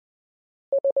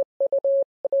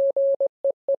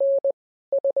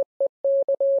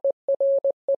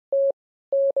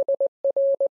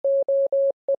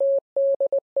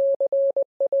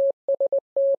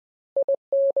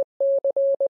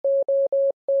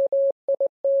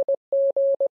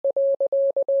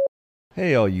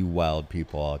Hey, all you wild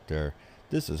people out there.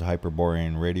 This is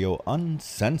Hyperborean Radio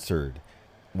Uncensored.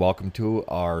 Welcome to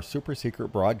our super secret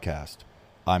broadcast.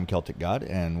 I'm Celtic God,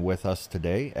 and with us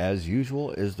today, as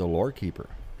usual, is the Lore Keeper.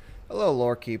 Hello,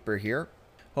 Lorekeeper here.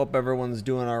 Hope everyone's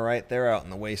doing alright there out in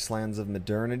the wastelands of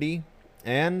modernity.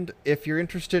 And if you're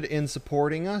interested in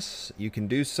supporting us, you can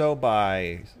do so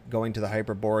by going to the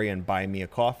Hyperborea and buy me a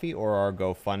coffee or our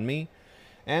GoFundMe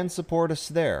and support us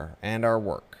there and our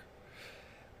work.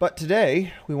 But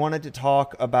today, we wanted to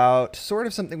talk about sort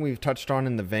of something we've touched on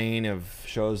in the vein of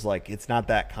shows like It's Not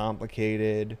That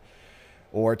Complicated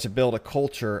or To Build a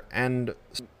Culture and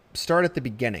start at the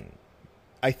beginning.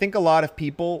 I think a lot of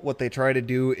people, what they try to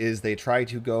do is they try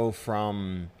to go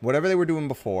from whatever they were doing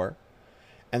before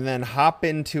and then hop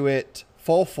into it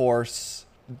full force.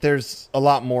 There's a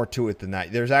lot more to it than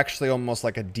that. There's actually almost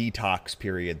like a detox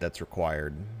period that's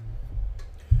required.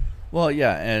 Well,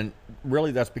 yeah, and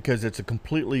really that's because it's a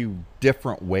completely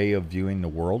different way of viewing the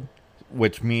world,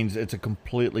 which means it's a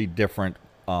completely different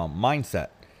mindset.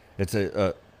 It's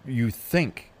you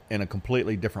think in a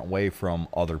completely different way from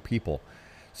other people.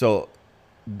 So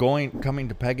coming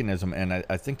to paganism, and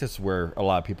I think this is where a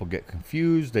lot of people get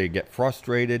confused, they get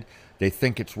frustrated, they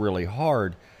think it's really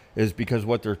hard, is because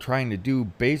what they're trying to do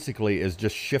basically is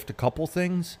just shift a couple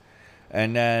things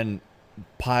and then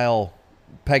pile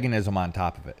paganism on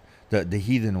top of it. The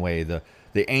heathen way, the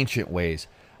ancient ways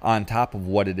on top of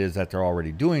what it is that they're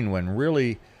already doing, when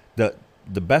really the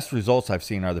best results I've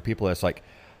seen are the people that's like,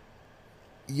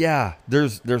 yeah,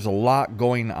 there's a lot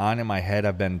going on in my head.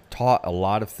 I've been taught a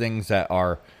lot of things that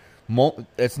are,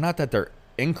 it's not that they're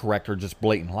incorrect or just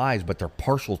blatant lies, but they're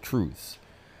partial truths.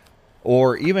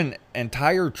 Or even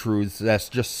entire truths that's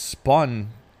just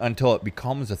spun until it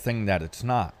becomes a thing that it's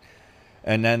not.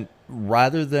 And then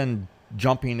rather than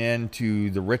jumping into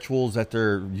the rituals that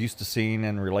they're used to seeing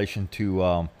in relation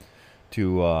to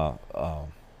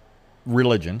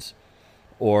religions,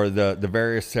 or the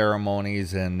various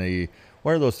ceremonies and the,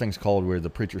 what are those things called where the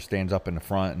preacher stands up in the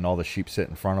front and all the sheep sit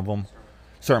in front of them?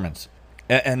 Sermons.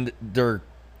 And they're,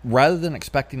 rather than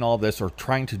expecting all this or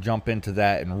trying to jump into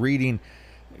that and reading,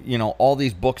 all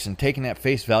these books and taking that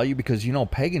face value, because,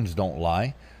 pagans don't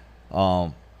lie.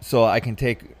 So I can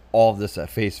take all of this at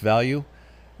face value.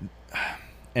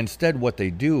 Instead, what they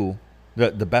do,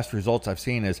 the best results I've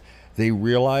seen is they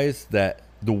realize that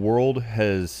the world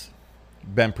has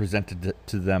been presented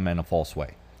to them in a false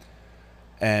way.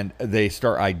 And they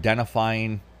start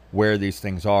identifying where these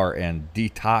things are and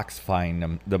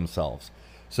detoxifying themselves.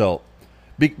 So,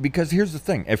 because here's the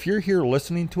thing. If you're here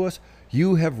listening to us,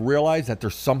 you have realized that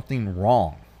there's something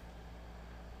wrong.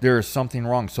 There is something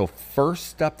wrong. So first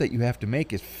step that you have to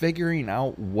make is figuring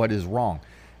out what is wrong.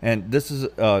 And this is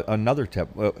another tip.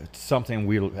 It's something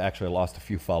we actually lost a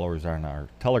few followers on our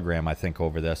Telegram, I think,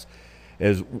 over this,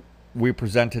 is we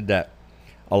presented that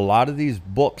a lot of these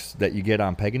books that you get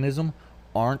on paganism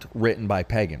aren't written by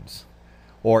pagans.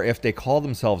 Or if they call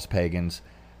themselves pagans,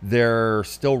 they're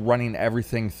still running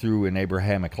everything through an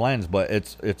Abrahamic lens, but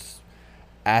it's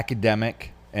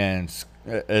academic, and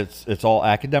it's all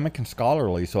academic and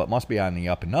scholarly, so it must be on the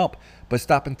up and up. But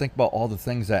stop and think about all the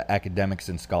things that academics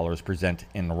and scholars present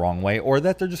in the wrong way, or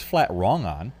that they're just flat wrong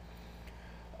on,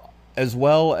 as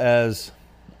well as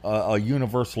a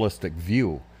universalistic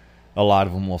view a lot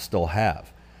of them will still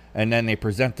have. And then they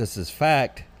present this as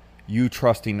fact, you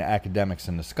trusting the academics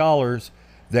and the scholars,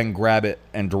 then grab it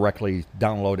and directly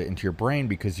download it into your brain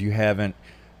because you haven't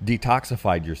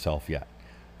detoxified yourself yet.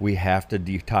 We have to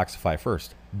detoxify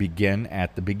first. Begin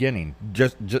at the beginning.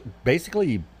 Just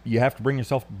basically, you have to bring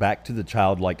yourself back to the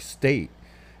childlike state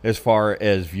as far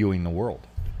as viewing the world.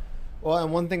 Well,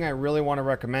 and one thing I really want to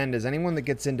recommend is anyone that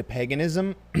gets into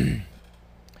paganism,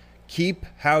 keep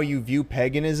how you view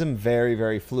paganism very,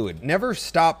 very fluid. Never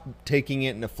stop taking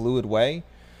it in a fluid way,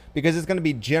 because it's going to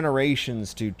be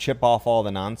generations to chip off all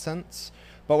the nonsense.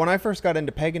 But when I first got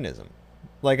into paganism,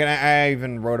 and I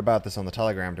even wrote about this on the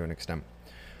Telegram to an extent,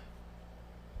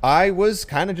 I was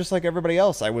kind of just like everybody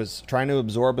else. I was trying to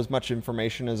absorb as much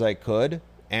information as I could.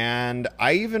 And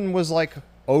I even was like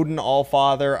Odin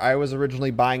Allfather. I was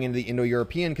originally buying into the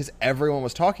Indo-European because everyone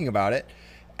was talking about it.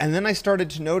 And then I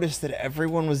started to notice that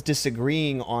everyone was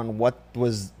disagreeing on what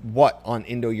was what on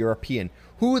Indo-European.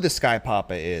 Who the Sky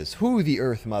Papa is, who the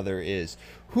Earth Mother is,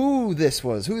 who this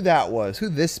was, who that was, who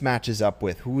this matches up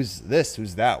with, who's this,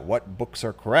 who's that, what books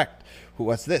are correct,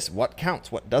 what's this, what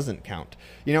counts, what doesn't count.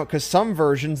 Because some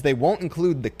versions, they won't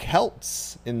include the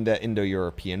Celts in the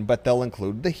Indo-European, but they'll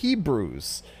include the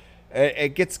Hebrews.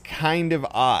 It gets kind of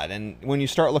odd. And when you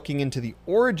start looking into the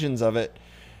origins of it,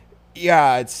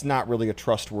 yeah, it's not really a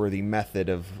trustworthy method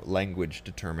of language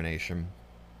determination.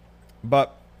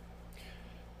 But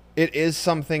it is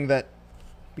something that,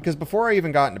 because before I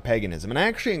even got into paganism, and I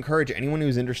actually encourage anyone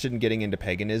who's interested in getting into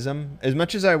paganism, as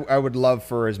much as I would love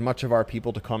for as much of our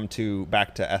people to come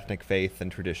back to ethnic faith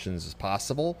and traditions as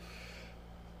possible,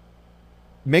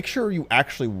 make sure you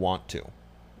actually want to,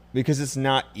 because it's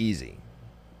not easy.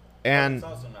 And it's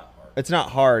also not hard. It's not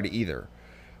hard either.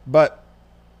 But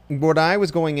when I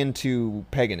was going into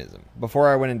paganism, before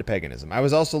I went into paganism, I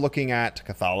was also looking at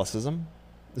Catholicism,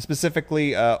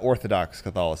 specifically Orthodox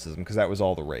Catholicism, because that was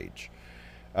all the rage.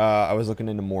 I was looking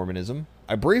into Mormonism.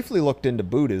 I briefly looked into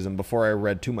Buddhism before I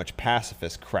read too much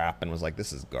pacifist crap and was like,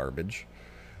 this is garbage.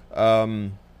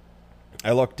 I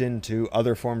looked into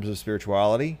other forms of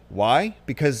spirituality. Why?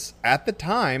 Because at the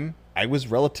time, I was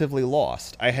relatively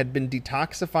lost. I had been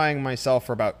detoxifying myself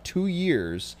for about 2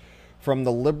 years from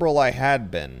the liberal I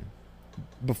had been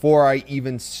before I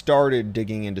even started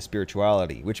digging into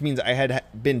spirituality, which means I had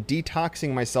been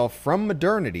detoxing myself from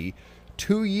modernity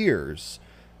 2 years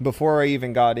before I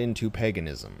even got into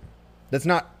paganism. That's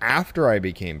not after I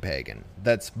became pagan.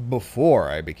 That's before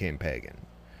I became pagan.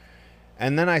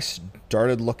 And then I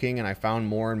started looking and I found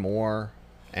more and more,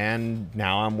 and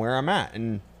now I'm where I'm at.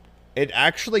 And it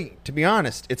actually, to be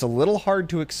honest, it's a little hard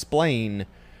to explain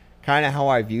kind of how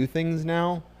I view things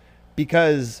now,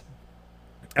 because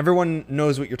everyone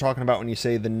knows what you're talking about when you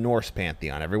say the Norse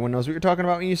pantheon. Everyone knows what you're talking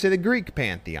about when you say the Greek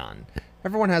pantheon.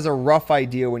 Everyone has a rough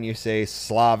idea when you say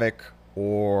Slavic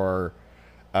or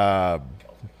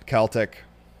Celtic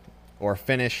or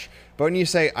Finnish. But when you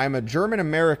say I'm a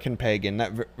German-American pagan,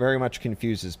 that very much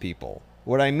confuses people.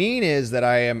 What I mean is that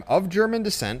I am of German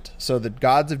descent, so the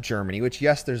gods of Germany, which,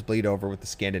 yes, there's bleed over with the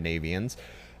Scandinavians,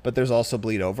 but there's also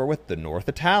bleed over with the North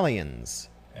Italians.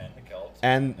 And the Celts.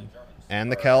 And the Germans.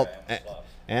 and the Celts.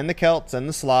 And the Celts and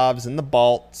the Slavs and the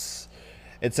Balts,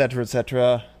 etc.,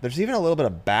 etc. There's even a little bit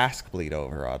of Basque bleed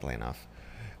over, oddly enough.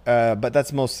 But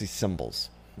that's mostly symbols,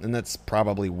 and that's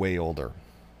probably way older.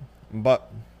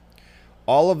 But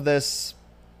all of this,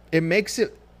 it makes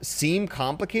it seem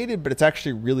complicated, but it's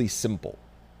actually really simple.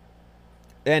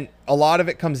 And a lot of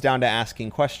it comes down to asking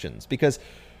questions, because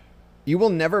you will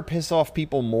never piss off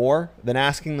people more than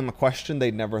asking them a question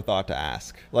they'd never thought to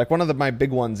ask. Like, one of my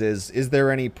big ones is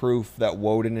there any proof that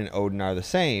Woden and Odin are the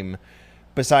same,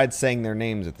 besides saying their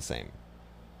names are the same?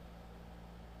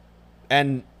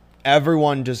 And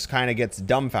everyone just kind of gets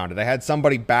dumbfounded. I had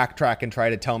somebody backtrack and try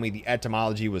to tell me the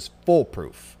etymology was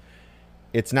foolproof.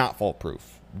 It's not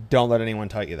foolproof. Don't let anyone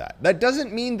tell you that. That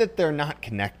doesn't mean that they're not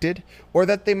connected or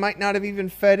that they might not have even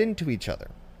fed into each other.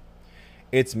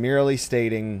 It's merely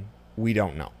stating we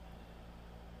don't know.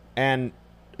 And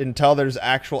until there's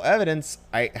actual evidence,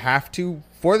 I have to,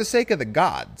 for the sake of the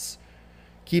gods,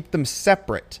 keep them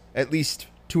separate, at least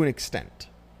to an extent.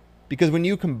 Because when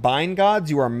you combine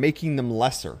gods, you are making them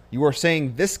lesser. You are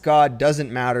saying this god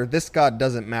doesn't matter, this god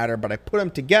doesn't matter, but I put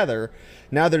them together.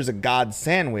 Now there's a god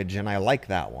sandwich, and I like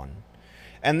that one.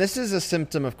 And this is a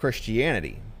symptom of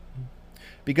Christianity.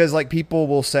 Because, like, people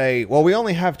will say, well, we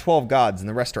only have 12 gods and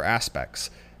the rest are aspects.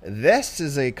 This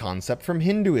is a concept from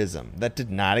Hinduism that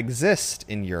did not exist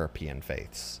in European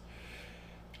faiths.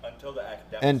 Until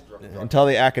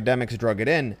the academics drug it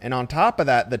in. And on top of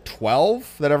that, the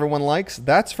 12 that everyone likes,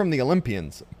 that's from the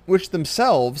Olympians, which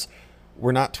themselves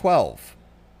were not 12.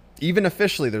 Even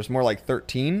officially, there's more like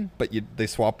 13, but they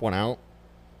swap one out.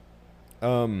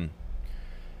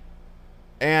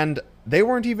 And they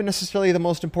weren't even necessarily the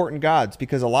most important gods,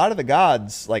 because a lot of the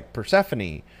gods, like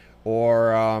Persephone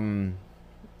or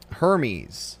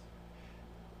Hermes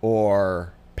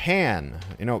or Pan,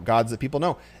 gods that people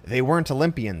know, they weren't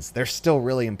Olympians. They're still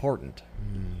really important.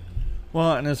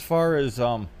 Well, and as far as,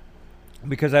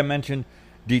 because I mentioned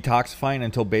detoxifying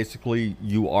until basically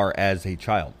you are as a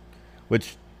child,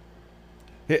 which,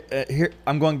 here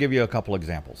I'm going to give you a couple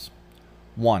examples.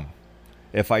 One,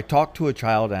 if I talk to a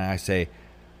child and I say,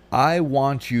 I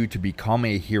want you to become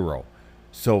a hero,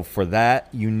 so for that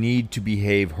you need to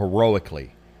behave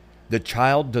heroically. The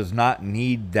child does not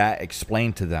need that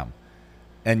explained to them.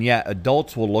 And yet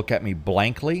adults will look at me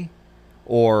blankly,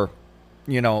 or,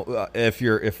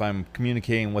 if I'm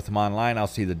communicating with them online, I'll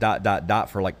see the ...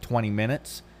 for like 20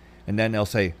 minutes. And then they'll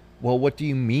say, well, what do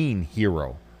you mean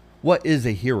hero? What is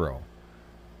a hero?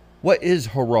 What is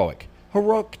heroic?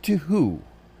 Heroic to who?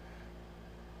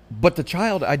 But the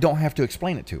child, I don't have to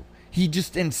explain it to. He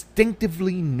just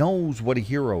instinctively knows what a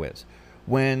hero is.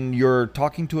 When you're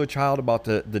talking to a child about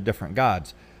the different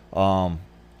gods, I'm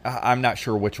not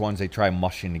sure which ones they try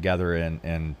mushing together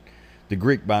in the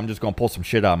Greek, but I'm just going to pull some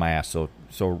shit out of my ass.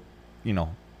 So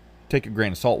take a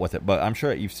grain of salt with it. But I'm sure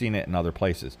that you've seen it in other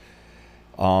places.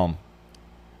 When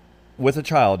with a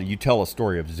child, you tell a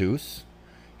story of Zeus,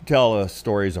 you tell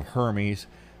stories of Hermes,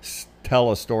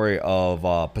 tell a story of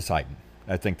Poseidon.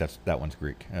 I think that one's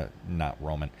Greek, not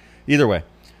Roman. Either way,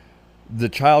 the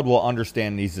child will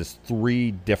understand these as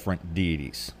three different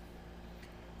deities.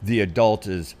 The adult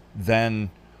is then,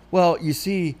 well, you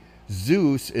see,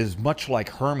 Zeus is much like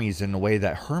Hermes in the way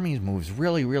that Hermes moves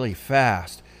really, really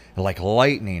fast, like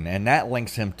lightning, and that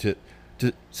links him to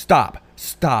stop,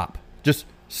 just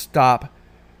stop,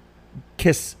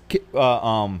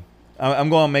 I'm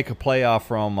going to make a play off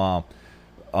from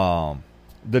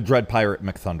the Dread Pirate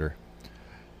McThunder.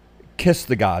 Kiss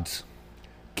the gods.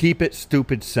 Keep it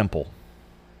stupid simple.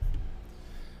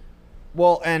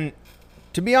 Well, and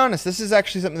to be honest, this is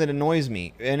actually something that annoys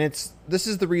me, and this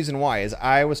is the reason why. Is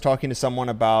I was talking to someone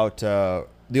about the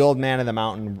Old Man of the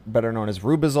Mountain, better known as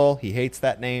Rubizal. He hates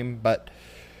that name, but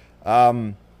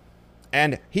and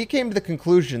he came to the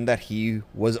conclusion that he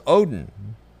was Odin.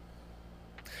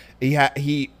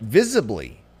 He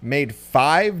visibly made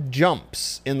 5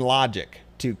 jumps in logic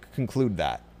to conclude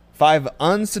that. 5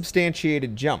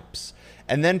 unsubstantiated jumps.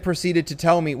 And then proceeded to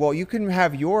tell me, well, you can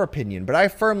have your opinion, but I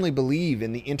firmly believe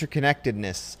in the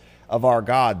interconnectedness of our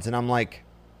gods. And I'm like,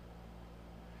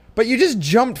 but you just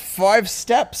jumped 5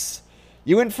 steps.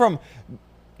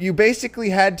 You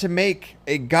basically had to make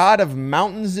a god of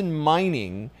mountains and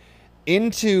mining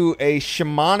into a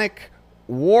shamanic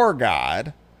war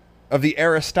god of the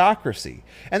aristocracy.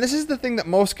 And this is the thing that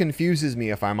most confuses me,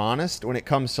 if I'm honest, when it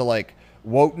comes to like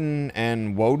Wotan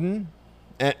and Woden,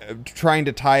 trying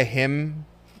to tie them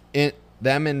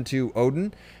into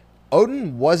Odin.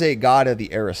 Odin was a god of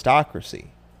the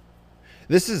aristocracy.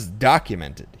 This is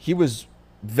documented. He was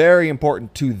very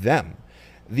important to them.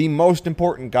 The most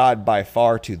important god by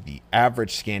far to the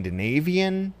average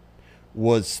Scandinavian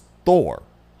was Thor.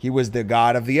 He was the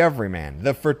god of the everyman,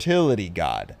 the fertility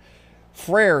god.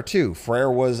 Freyr, too.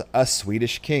 Freyr was a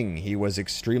Swedish king. He was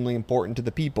extremely important to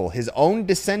the people. His own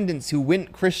descendants who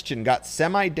went Christian got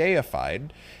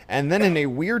semi-deified, and then in a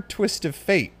weird twist of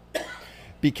fate,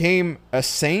 became a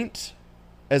saint,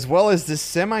 as well as this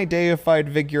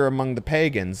semi-deified figure among the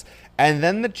pagans, and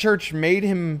then the church made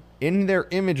him, in their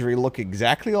imagery, look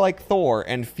exactly like Thor,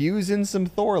 and fuse in some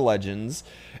Thor legends.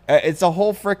 It's a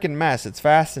whole frickin' mess. It's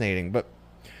fascinating, but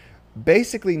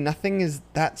basically nothing is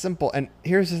that simple. And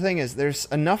here's the thing is there's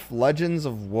enough legends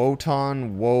of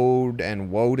Wotan, Wode,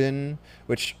 and Woden,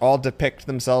 which all depict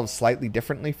themselves slightly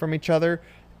differently from each other.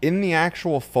 In the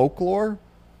actual folklore,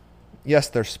 yes,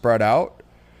 they're spread out,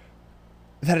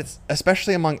 that it's,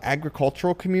 especially among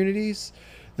agricultural communities,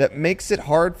 that makes it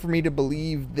hard for me to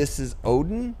believe this is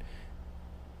Odin,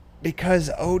 because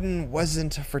Odin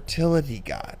wasn't a fertility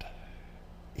god.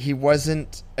 He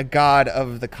wasn't a god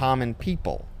of the common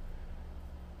people.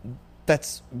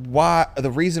 That's why the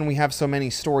reason we have so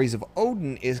many stories of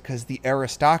Odin is because the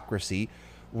aristocracy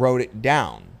wrote it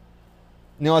down.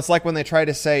 You know, it's like when they try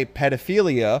to say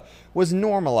pedophilia was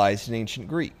normalized in ancient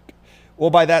Greek.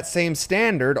 Well, by that same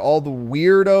standard, all the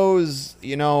weirdos,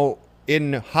 you know,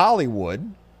 in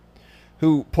Hollywood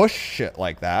who push shit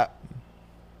like that,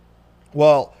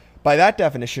 well, by that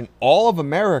definition, all of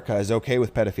America is okay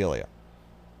with pedophilia.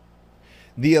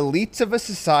 The elites of a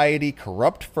society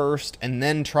corrupt first and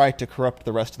then try to corrupt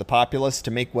the rest of the populace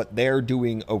to make what they're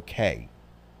doing okay.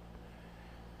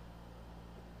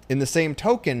 In the same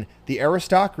token, the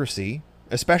aristocracy,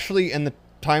 especially in the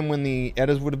time when the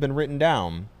Eddas would have been written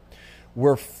down,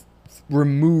 were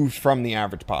removed from the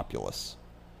average populace.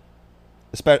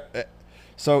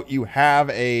 So you have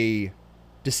a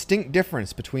distinct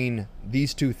difference between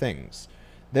these two things.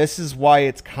 This is why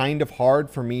it's kind of hard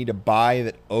for me to buy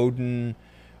that Odin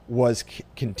was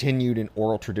continued in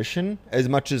oral tradition as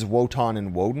much as Wotan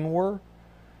and Woden were,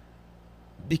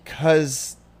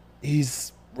 because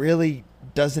he's really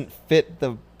doesn't fit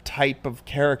the type of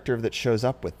character that shows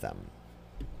up with them.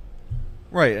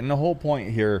 Right, and the whole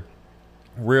point here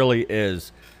really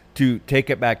is to take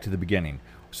it back to the beginning.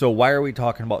 So why are we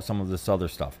talking about some of this other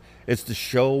stuff? It's to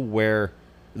show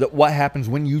what happens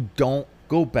when you don't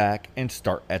go back and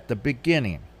start at the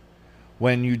beginning.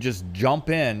 When you just jump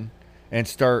in and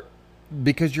start,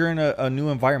 because you're in a new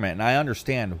environment. And I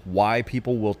understand why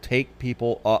people will take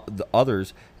the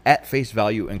others at face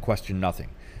value and question nothing,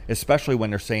 especially when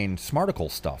they're saying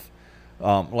smarticle stuff.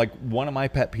 Like one of my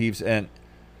pet peeves, and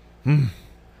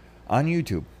on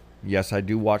YouTube, yes, I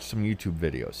do watch some YouTube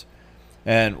videos,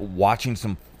 and watching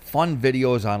some fun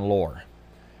videos on lore,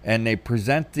 and they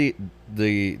present the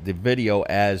video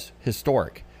as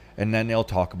historic, and then they'll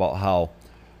talk about how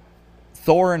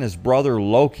Thor and his brother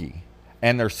Loki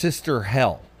and their sister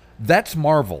Hel, that's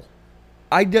Marvel.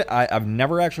 I've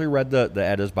never actually read the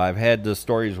Eddas, but I've had the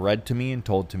stories read to me and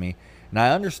told to me, and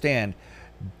I understand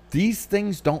these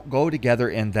things don't go together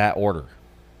in that order.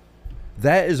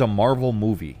 That is a Marvel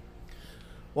movie.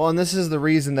 Well, and this is the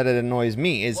reason that it annoys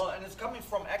me is... Well, and it's coming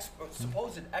from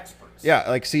supposed experts. Yeah,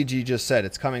 like CG just said,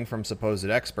 it's coming from supposed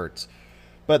experts.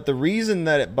 But the reason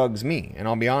that it bugs me, and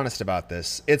I'll be honest about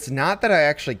this, it's not that I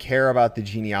actually care about the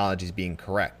genealogies being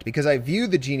correct, because I view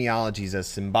the genealogies as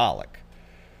symbolic.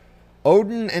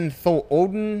 Odin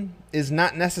is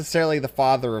not necessarily the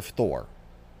father of Thor,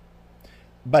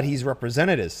 but he's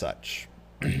represented as such.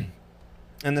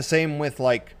 And the same with,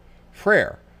 like,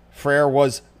 Freyr. Freyr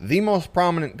was the most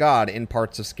prominent god in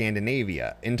parts of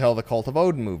Scandinavia until the cult of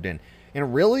Odin moved in.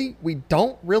 And really, we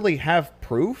don't really have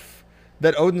proof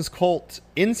that Odin's cult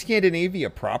in Scandinavia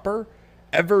proper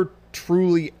ever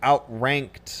truly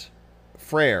outranked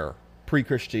Freyr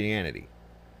pre-Christianity,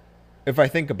 if I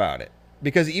think about it.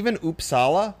 Because even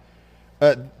Uppsala,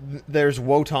 there's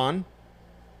Wotan,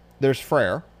 there's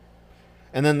Freyr,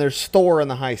 and then there's Thor in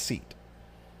the high seat.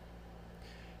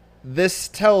 This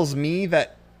tells me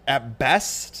that, at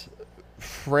best,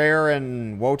 Freyr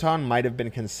and Wotan might have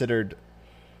been considered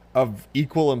of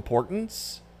equal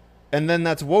importance. And then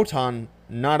that's Wotan,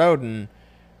 not Odin.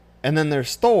 And then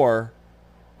there's Thor,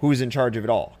 who's in charge of it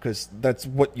all, because that's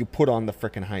what you put on the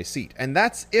frickin' high seat. And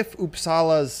that's if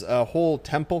Uppsala's whole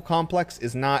temple complex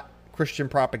is not Christian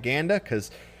propaganda,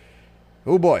 because,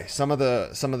 oh boy, some of the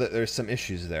there's some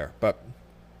issues there, but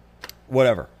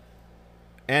whatever.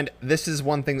 And this is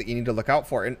one thing that you need to look out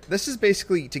for. And this is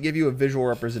basically to give you a visual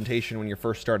representation when you're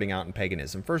first starting out in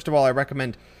paganism. First of all, I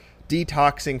recommend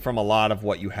detoxing from a lot of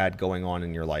what you had going on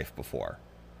in your life before.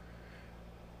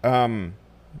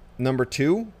 Number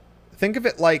two, think of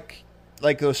it like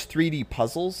those 3D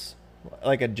puzzles,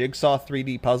 like a jigsaw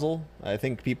 3D puzzle. I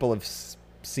think people have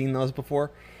seen those before.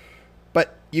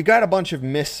 But you got a bunch of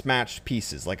mismatched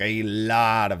pieces, like a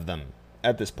lot of them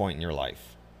at this point in your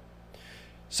life.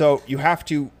 So you have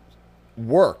to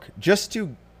work just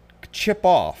to chip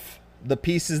off the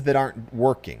pieces that aren't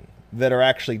working, that are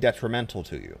actually detrimental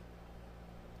to you.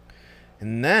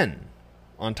 And then,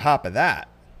 on top of that,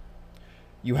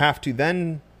 you have to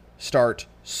then start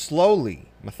slowly,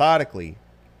 methodically,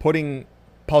 putting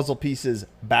puzzle pieces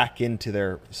back into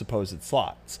their supposed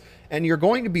slots. And you're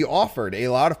going to be offered a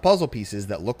lot of puzzle pieces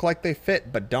that look like they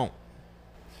fit, but don't.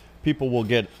 People will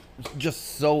get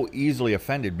just so easily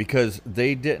offended because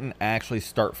they didn't actually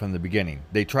start from the beginning.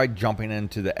 They tried jumping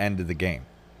into the end of the game.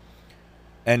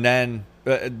 And then,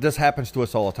 this happens to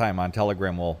us all the time. On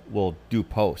Telegram, we'll do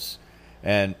posts.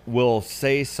 And we'll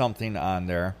say something on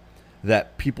there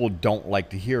that people don't like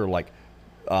to hear. Like,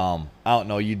 I don't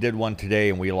know, you did one today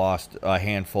and we lost a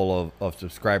handful of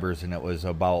subscribers, and it was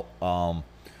about... well,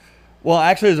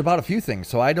 actually, it was about a few things.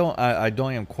 So I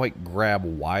don't even quite grab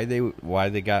why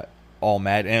they got all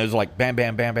mad. And it was like bam,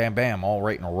 bam, bam, bam, bam, all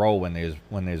right in a row when they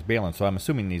was bailing. So I'm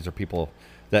assuming these are people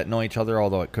that know each other,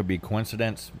 although it could be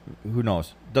coincidence. Who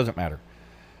knows? Doesn't matter.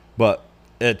 But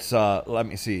it's, let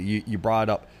me see. You brought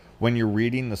up, when you're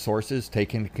reading the sources,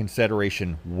 take into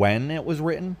consideration when it was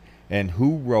written and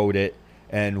who wrote it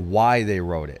and why they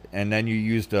wrote it. And then you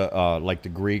used like the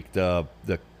Greek, the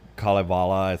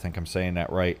Kalevala, I think I'm saying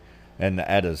that right, and the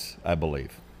Eddas, I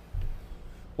believe.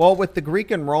 Well, with the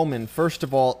Greek and Roman, first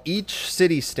of all, each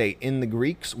city-state in the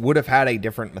Greeks would have had a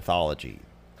different mythology.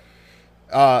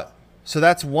 So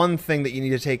that's one thing that you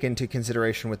need to take into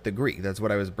consideration with the Greek. That's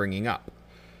what I was bringing up.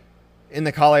 In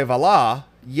the Kalevala,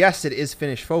 yes, it is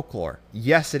Finnish folklore.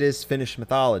 Yes, it is Finnish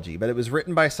mythology. But it was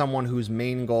written by someone whose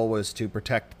main goal was to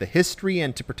protect the history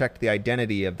and to protect the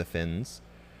identity of the Finns.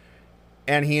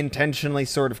 And he intentionally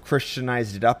sort of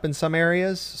Christianized it up in some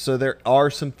areas. So there are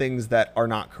some things that are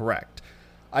not correct.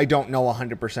 I don't know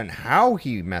 100% how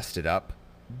he messed it up,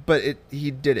 but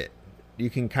he did it. You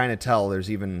can kind of tell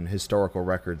there's even historical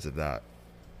records of that.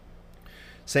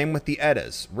 Same with the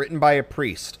Eddas, written by a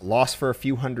priest, lost for a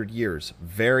few hundred years,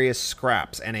 various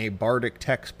scraps, and a bardic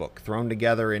textbook thrown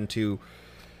together into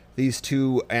these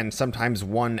two and sometimes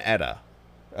one Edda.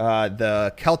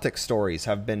 The Celtic stories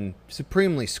have been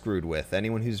supremely screwed with.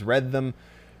 Anyone who's read them,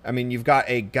 I mean, you've got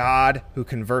a god who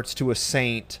converts to a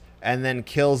saint and then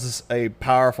kills a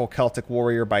powerful Celtic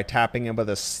warrior by tapping him with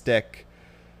a stick,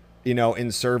 you know,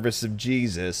 in service of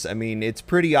Jesus. I mean, it's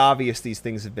pretty obvious these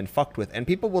things have been fucked with, and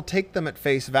people will take them at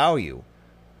face value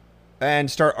and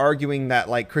start arguing that,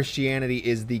 like, Christianity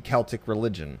is the Celtic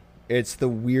religion. It's the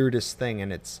weirdest thing,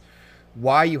 and it's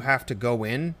why you have to go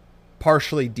in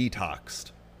partially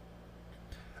detoxed.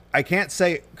 I can't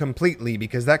say completely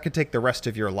because that could take the rest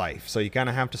of your life, so you kind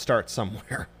of have to start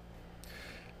somewhere.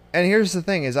 And here's the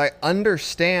thing is I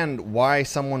understand why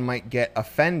someone might get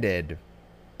offended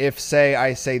if, say,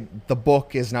 I say the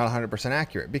book is not 100%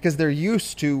 accurate, because they're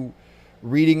used to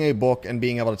reading a book and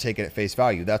being able to take it at face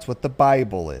value. That's what the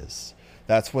Bible is.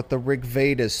 That's what the Rig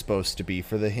Veda is supposed to be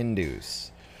for the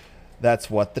Hindus. That's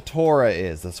what the Torah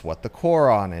is. That's what the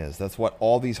Quran is. That's what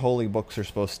all these holy books are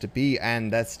supposed to be,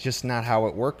 and that's just not how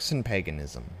it works in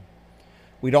paganism.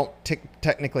 We don't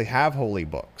technically have holy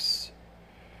books.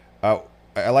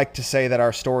 I like to say that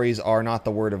our stories are not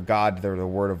the word of God, they're the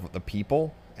word of the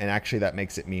people, and actually that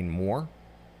makes it mean more.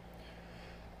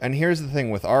 And here's the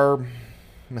thing with our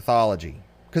mythology,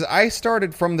 because I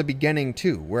started from the beginning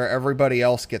too, where everybody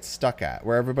else gets stuck at,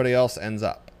 where everybody else ends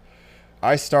up.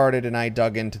 I started and I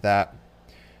dug into that,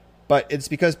 but it's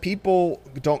because people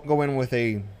don't go in with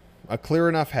a clear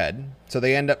enough head, so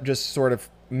they end up just sort of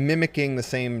mimicking the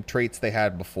same traits they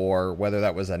had before, whether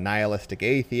that was a nihilistic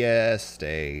atheist,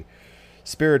 a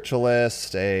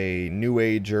spiritualist, a New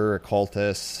Ager, a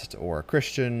cultist, or a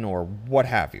Christian, or what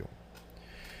have you.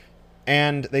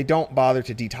 And they don't bother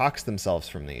to detox themselves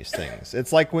from these things.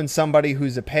 It's like when somebody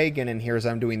who's a pagan and hears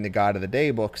I'm doing the God of the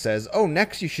Day book says, oh,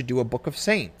 next you should do a book of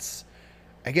saints.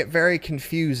 I get very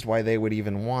confused why they would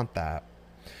even want that.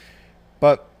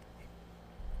 But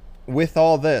with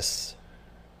all this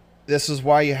is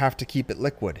why you have to keep it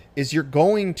liquid, is you're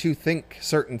going to think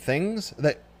certain things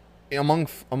that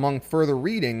among further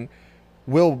reading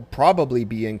will probably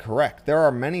be incorrect. There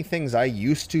are many things I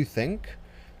used to think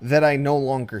that I no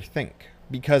longer think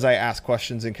because I asked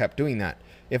questions and kept doing that.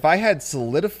 If I had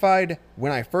solidified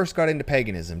when I first got into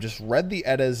paganism, just read the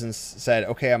Eddas and said,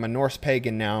 okay, I'm a Norse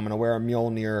pagan now, I'm going to wear a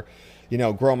Mjolnir,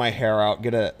 grow my hair out,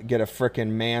 get a frickin'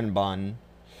 man bun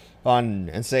on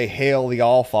and say, hail the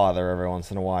Allfather every once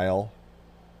in a while.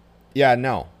 Yeah,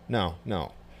 no. Well,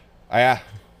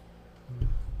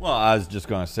 I was just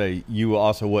going to say, you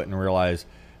also wouldn't realize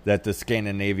that the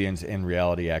Scandinavians in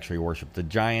reality actually worship the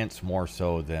giants more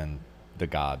so than the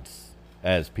gods,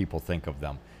 as people think of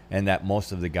them. And that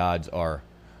most of the gods are,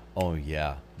 oh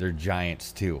yeah, they're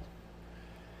giants too.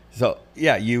 So,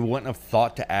 yeah, you wouldn't have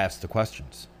thought to ask the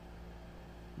questions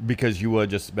because you would have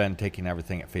just been taking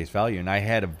everything at face value. And I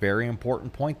had a very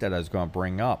important point that I was going to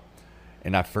bring up,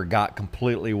 and I forgot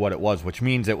completely what it was, which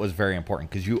means it was very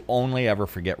important because you only ever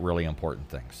forget really important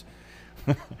things.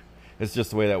 It's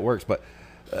just the way that works. But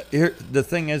here, the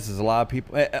thing is a lot of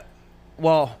people,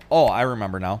 I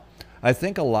remember now. I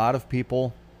think a lot of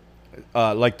people,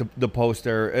 like the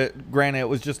poster, granted it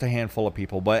was just a handful of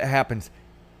people, but it happens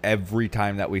every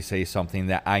time that we say something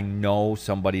that I know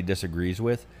somebody disagrees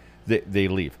with, they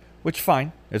leave, which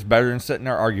fine. It's better than sitting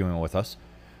there arguing with us.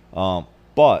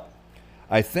 But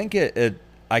I think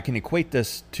I can equate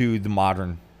this to the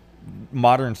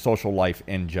modern social life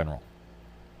in general.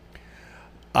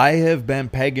 I have been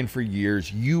pagan for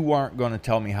years. You aren't going to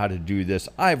tell me how to do this.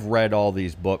 I've read all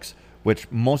these books, which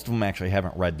most of them actually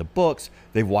haven't read the books.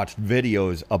 They've watched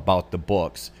videos about the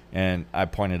books, and I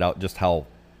pointed out just how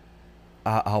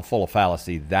full of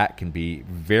fallacy that can be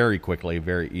very quickly,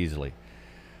 very easily.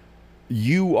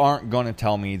 You aren't going to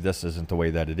tell me this isn't the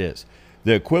way that it is.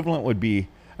 The equivalent would be,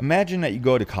 imagine that you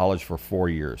go to college for 4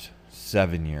 years,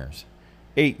 7 years,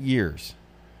 8 years,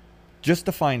 just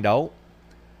to find out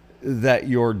that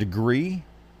your degree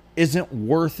isn't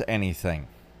worth anything.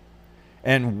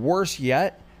 And worse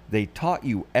yet, they taught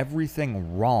you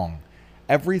everything wrong.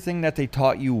 Everything that they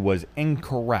taught you was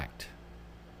incorrect.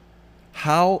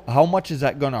 How much is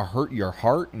that going to hurt your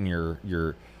heart and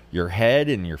your head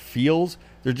and your feels?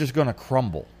 They're just going to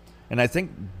crumble. And I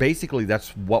think basically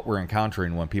that's what we're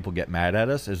encountering when people get mad at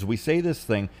us. As we say this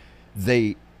thing,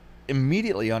 they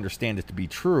immediately understand it to be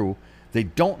true. They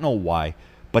don't know why,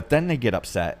 but then they get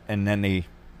upset and then they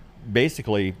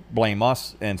basically blame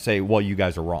us and say, well, you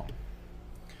guys are wrong.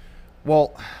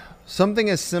 Well, something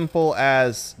as simple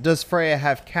as, does Freya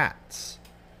have cats?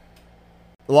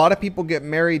 A lot of people get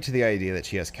married to the idea that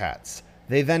she has cats.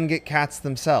 They then get cats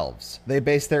themselves. They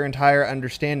base their entire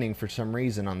understanding for some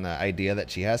reason on the idea that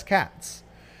she has cats.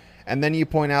 And then you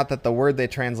point out that the word they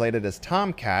translated as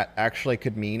tomcat actually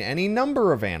could mean any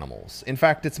number of animals. In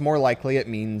fact, it's more likely it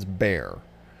means bear.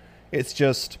 It's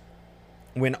just,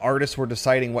 when artists were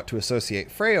deciding what to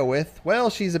associate Freya with, well,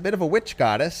 she's a bit of a witch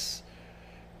goddess.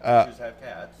 Witches have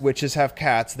cats. Witches have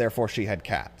cats, therefore she had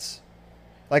cats.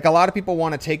 Like, a lot of people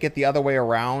want to take it the other way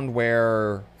around,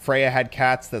 where Freya had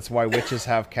cats, that's why witches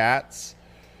have cats.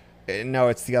 No,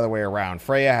 it's the other way around.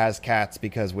 Freya has cats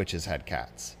because witches had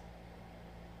cats.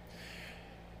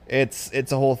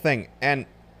 It's a whole thing. And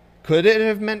could it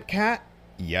have meant cat?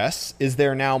 Yes. Is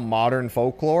there now modern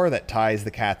folklore that ties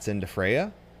the cats into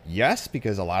Freya? Yes,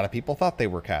 because a lot of people thought they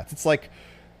were cats. It's like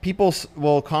people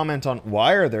will comment on,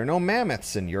 why are there no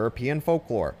mammoths in European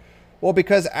folklore? Well,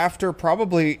 because after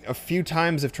probably a few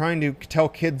times of trying to tell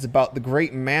kids about the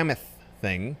great mammoth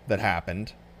thing that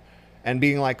happened and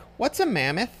being like, what's a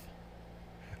mammoth?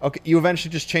 Okay, you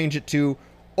eventually just change it to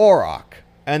auroch.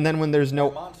 And then when there's no...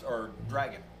 monster or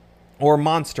dragon. Or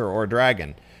monster or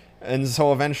dragon. And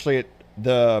so eventually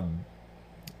the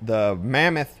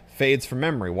mammoth fades from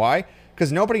memory. Why?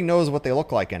 Because nobody knows what they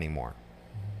look like anymore.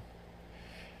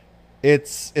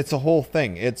 It's a whole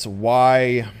thing. It's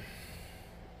why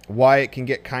it can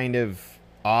get kind of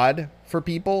odd for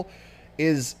people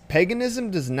is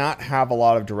paganism does not have a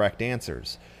lot of direct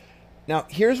answers. Now,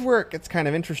 here's where it gets kind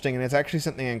of interesting, and it's actually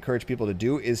something I encourage people to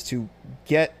do, is to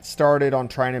get started on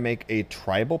trying to make a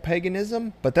tribal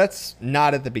paganism, but that's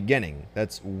not at the beginning.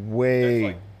 That's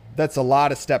a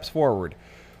lot of steps forward.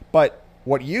 But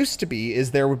what used to be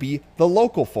is there would be the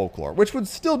local folklore, which would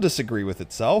still disagree with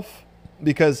itself,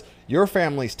 because your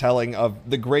family's telling of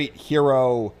the great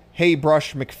hero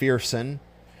Haybrush McPherson,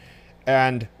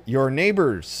 and your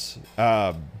neighbor's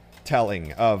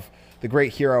telling of the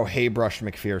great hero Haybrush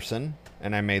McPherson.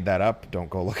 And I made that up.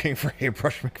 Don't go looking for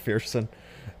Haybrush McPherson.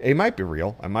 It might be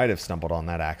real. I might have stumbled on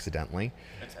that accidentally.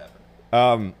 It's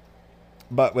happened.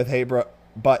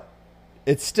 But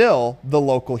it's still the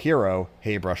local hero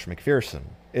Haybrush McPherson.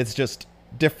 It's just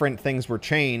different things were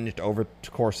changed over the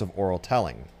course of oral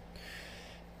telling.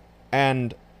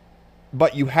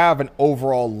 But you have an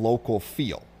overall local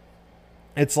feel.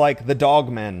 It's like the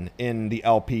Dogmen in the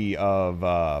LP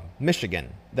of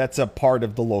Michigan. That's a part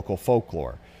of the local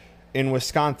folklore. In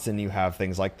Wisconsin, you have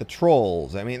things like the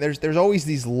Trolls. I mean, there's always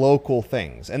these local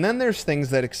things. And then there's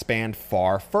things that expand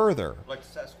far further. Like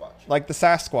Sasquatch. Like the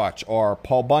Sasquatch or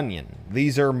Paul Bunyan.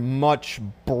 These are much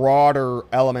broader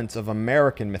elements of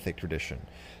American mythic tradition.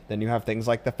 Then you have things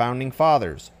like the Founding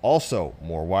Fathers, also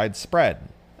more widespread.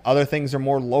 Other things are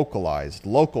more localized,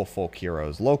 local folk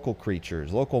heroes, local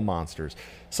creatures, local monsters.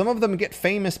 Some of them get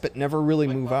famous but never really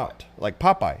move out, like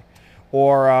Popeye.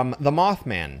 Or the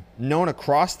Mothman, known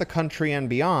across the country and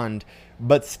beyond,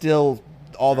 but still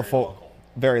all the folk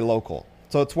very local.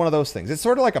 So it's one of those things. It's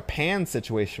sort of like a Pan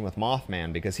situation with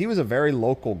Mothman, because he was a very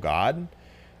local god,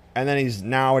 and then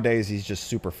nowadays he's just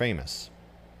super famous.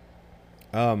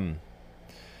 And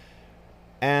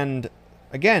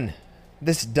again,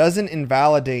 this doesn't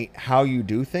invalidate how you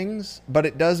do things, but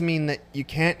it does mean that you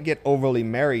can't get overly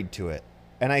married to it.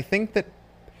 And I think that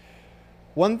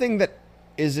one thing that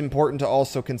is important to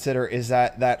also consider is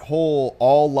that whole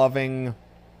all-loving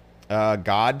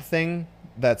God thing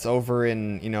that's over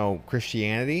in,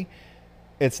 Christianity,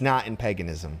 it's not in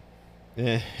paganism.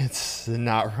 It's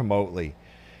not remotely.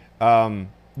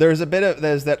 There's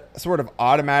that sort of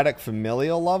automatic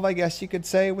familial love, I guess you could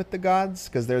say, with the gods,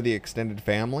 because they're the extended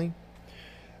family.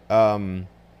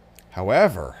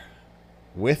 However,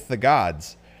 with the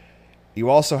gods, you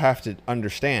also have to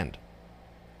understand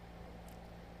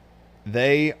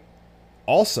they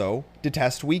also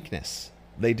detest weakness.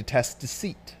 They detest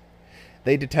deceit.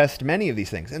 They detest many of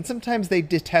these things. And sometimes they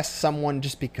detest someone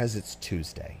just because it's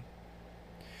Tuesday.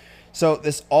 So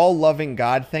this all-loving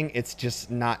God thing, it's just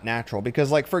not natural.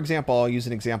 Because, like, for example, I'll use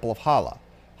an example of Hala.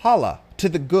 Hala, to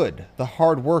the good, the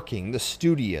hardworking, the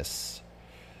studious,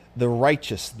 the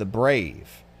righteous, the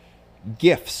brave.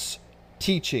 Gifts,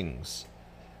 teachings,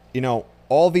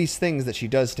 all these things that she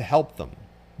does to help them.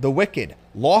 The wicked,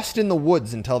 lost in the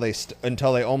woods until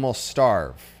they almost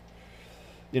starve.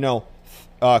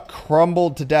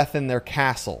 Crumbled to death in their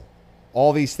castle.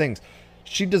 All these things.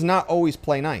 She does not always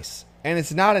play nice. And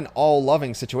it's not an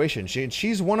all-loving situation.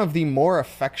 She's one of the more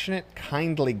affectionate,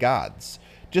 kindly gods.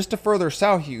 Just to further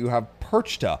south, you have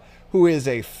Perchta, who is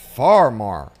a far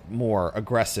more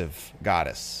aggressive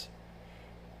goddess.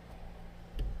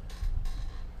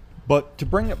 But to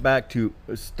bring it back to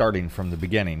starting from the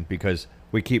beginning, because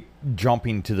we keep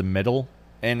jumping to the middle,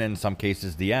 and in some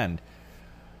cases the end.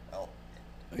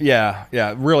 Yeah,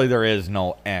 really there is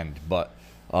no end, but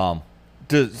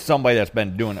to somebody that's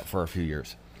been doing it for a few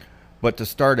years. But to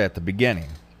start at the beginning,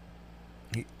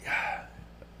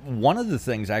 one of the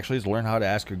things actually is learn how to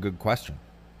ask a good question.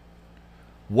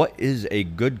 What is a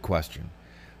good question?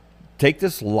 Take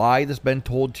this lie that's been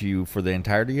told to you for the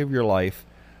entirety of your life,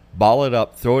 ball it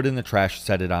up, throw it in the trash,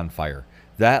 set it on fire.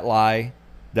 That lie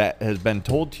that has been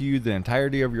told to you the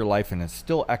entirety of your life and is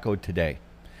still echoed today.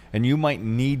 And you might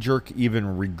knee-jerk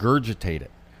even regurgitate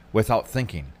it without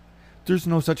thinking. There's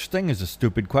no such thing as a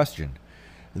stupid question.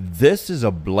 This is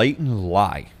a blatant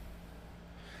lie.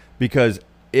 Because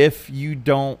if you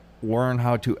don't learn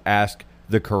how to ask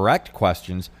the correct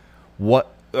questions,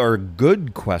 what are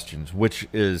good questions, which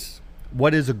is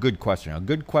what is a good question? A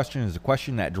good question is a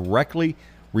question that directly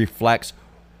reflects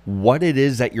what it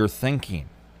is that you're thinking.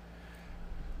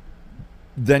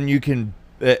 Then you can,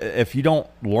 if you don't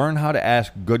learn how to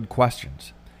ask good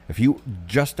questions, if you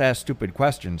just ask stupid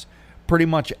questions, pretty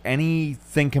much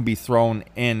anything can be thrown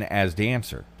in as the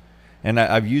answer. And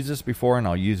I've used this before and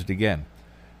I'll use it again.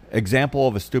 Example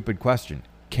of a stupid question.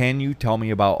 Can you tell me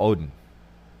about Odin?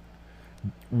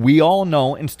 We all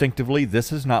know instinctively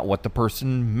this is not what the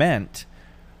person meant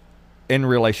in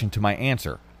relation to my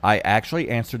answer. I actually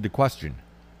answered the question.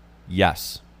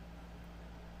 Yes.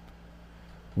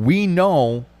 We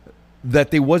know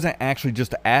that they wasn't actually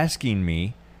just asking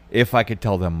me if I could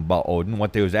tell them about Odin.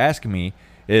 What they was asking me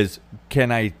is,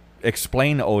 can I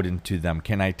explain Odin to them?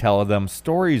 Can I tell them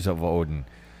stories of Odin?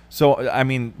 So, I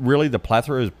mean, really the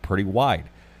plethora is pretty wide.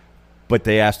 But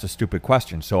they asked a stupid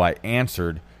question, so I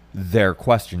answered their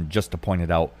question just to point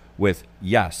it out with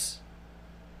yes.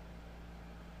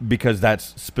 Because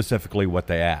that's specifically what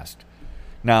they asked.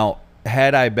 Now,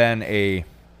 had I been a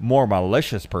more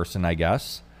malicious person, I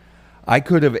guess, I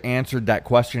could have answered that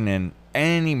question in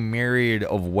any myriad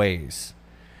of ways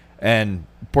and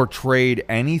portrayed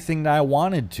anything that I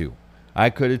wanted to. I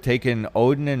could have taken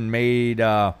Odin and made,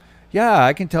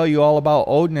 I can tell you all about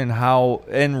Odin and how,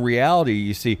 in reality,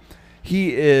 you see,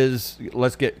 he is,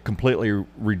 let's get completely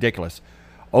ridiculous.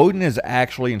 Odin is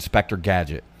actually Inspector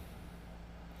Gadget.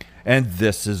 And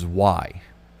this is why.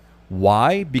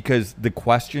 Why? Because the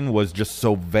question was just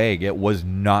so vague. It was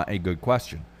not a good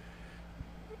question.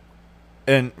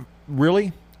 And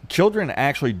really, children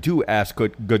actually do ask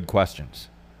good questions.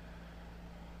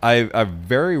 I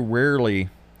very rarely,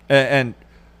 and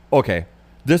okay,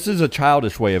 this is a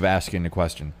childish way of asking the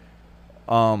question.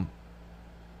 I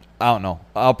don't know.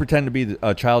 I'll pretend to be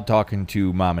a child talking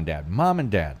to mom and dad. Mom and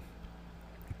dad,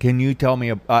 can you tell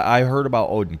me, I heard about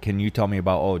Odin. Can you tell me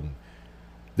about Odin?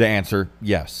 The answer,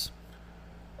 yes.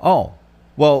 Oh,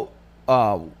 well,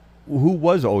 who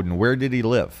was Odin? Where did he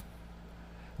live?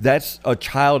 That's a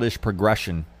childish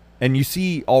progression. And you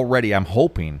see already, I'm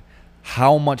hoping,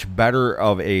 how much better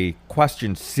of a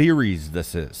question series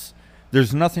this is.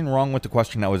 There's nothing wrong with the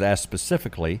question that was asked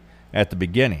specifically at the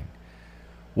beginning.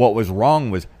 What was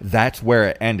wrong was that's where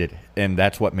it ended, and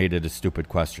that's what made it a stupid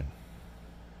question.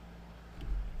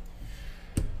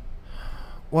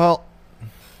 Well,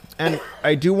 and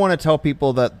I do want to tell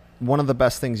people that one of the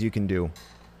best things you can do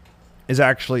is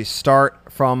actually start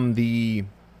from the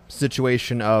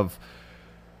situation of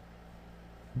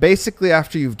basically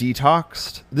after you've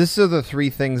detoxed. These are the 3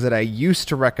 things that I used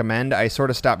to recommend. I sort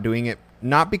of stopped doing it,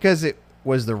 not because it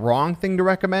was the wrong thing to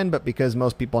recommend, but because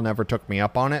most people never took me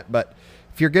up on it. But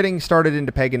if you're getting started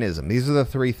into paganism, these are the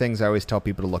 3 things I always tell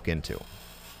people to look into.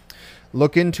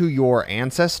 Look into your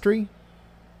ancestry,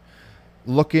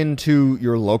 look into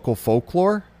your local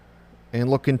folklore, and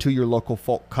look into your local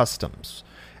folk customs.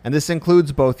 And this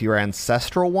includes both your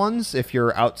ancestral ones, if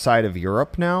you're outside of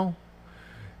Europe now,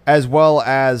 as well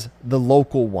as the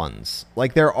local ones.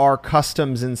 Like there are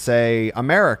customs in, say,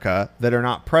 America that are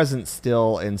not present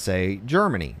still in, say,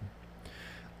 Germany.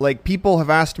 Like people have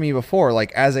asked me before,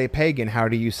 like as a pagan, how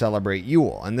do you celebrate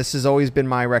Yule? And this has always been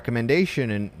my recommendation,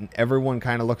 and everyone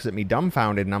kind of looks at me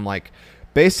dumbfounded, and I'm like,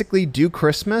 basically do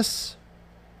Christmas,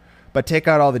 but take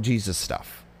out all the Jesus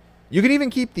stuff. You can even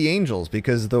keep the angels,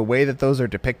 because the way that those are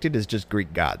depicted is just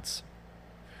Greek gods.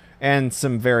 And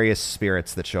some various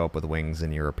spirits that show up with wings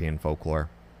in European folklore.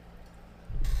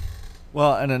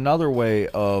 Well, and another way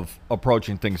of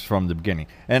approaching things from the beginning,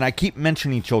 and I keep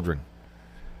mentioning children.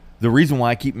 The reason why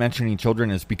I keep mentioning children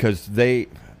is because they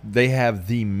have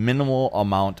the minimal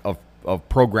amount of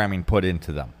programming put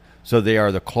into them. So they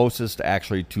are the closest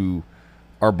actually to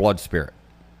our blood spirit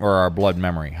or our blood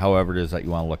memory, however it is that you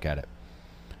want to look at it.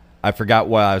 I forgot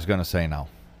what I was going to say now.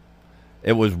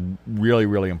 It was really,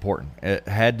 really important. It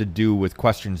had to do with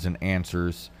questions and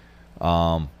answers.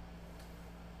 And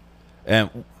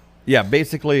yeah,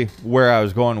 basically where I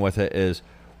was going with it is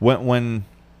when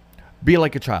be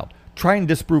like a child. Try and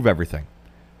disprove everything.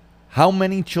 How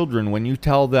many children, when you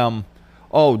tell them,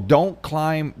 oh, don't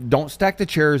stack the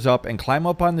chairs up and climb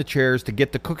up on the chairs to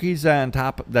get the cookies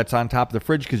that's on top of the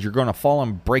fridge because you're going to fall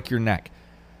and break your neck.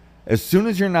 As soon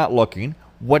as you're not looking,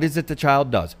 what is it the child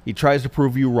does? He tries to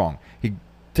prove you wrong. He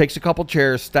takes a couple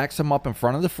chairs, stacks them up in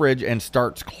front of the fridge, and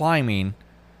starts climbing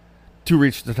to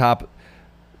reach the top.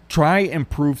 Try and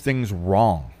prove things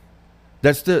wrong.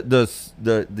 That's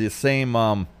the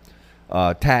same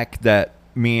tack that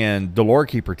me and the Lore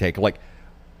Keeper take. Like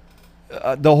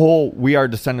the whole "we are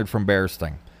descended from bears"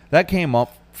 thing. That came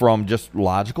up from just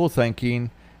logical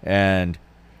thinking and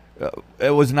It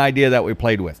was an idea that we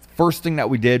played with. First thing that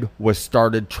we did was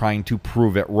started trying to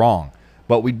prove it wrong.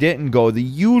 But we didn't go the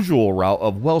usual route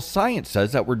of, well, science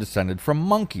says that we're descended from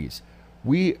monkeys.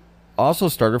 We also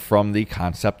started from the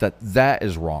concept that that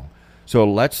is wrong. So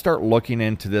let's start looking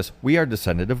into this. We are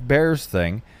descended of bears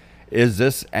thing. Is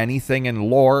this anything in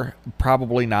lore?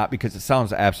 Probably not, because it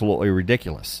sounds absolutely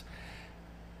ridiculous.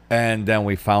 And then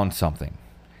we found something.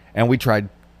 And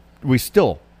we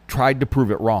still tried to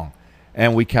prove it wrong.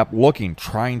 And we kept looking,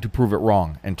 trying to prove it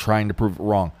wrong and trying to prove it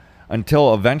wrong.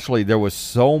 Until eventually there was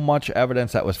so much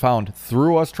evidence that was found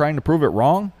through us trying to prove it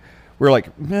wrong. We're like,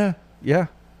 yeah,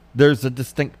 there's a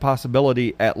distinct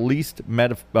possibility, at least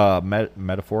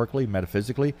metaphorically,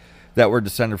 metaphysically, that we're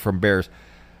descended from bears.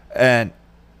 And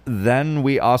then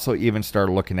we also even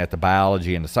started looking at the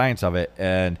biology and the science of it.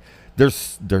 And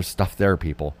there's stuff there,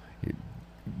 people.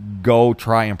 Go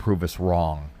try and prove us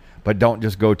wrong. But don't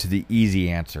just go to the easy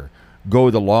answer.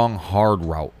 Go the long, hard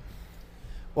route.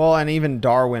 Well, and even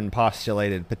Darwin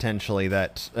postulated potentially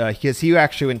that because he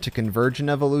actually went to convergent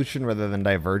evolution rather than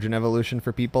divergent evolution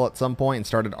for people at some point and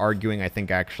started arguing, I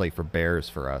think, actually for bears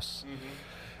for us.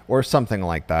 Or something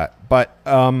like that. But,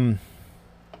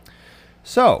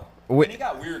 so... he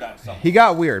got weird on something. He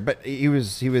got weird, but he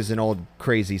was an old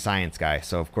crazy science guy,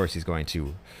 so of course he's going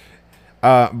to.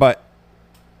 But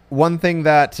one thing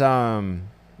that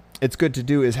it's good to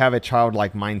do is have a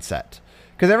childlike mindset.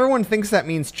 Because everyone thinks that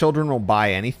means children will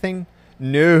buy anything.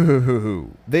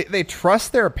 No. They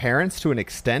trust their parents to an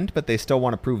extent, but they still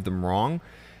want to prove them wrong.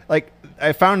 Like,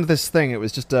 I found this thing. It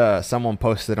was just someone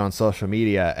posted on social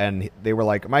media, and they were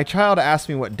like, my child asked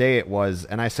me what day it was,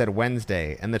 and I said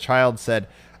Wednesday. And the child said,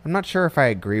 I'm not sure if I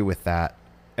agree with that.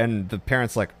 And the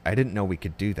parent's like, I didn't know we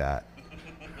could do that.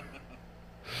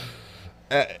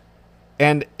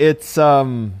 And it's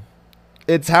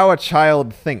how a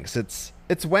child thinks.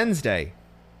 It's Wednesday.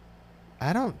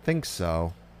 I don't think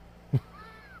so.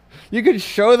 You could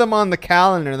show them on the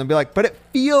calendar and they'll be like, but it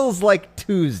feels like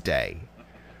Tuesday.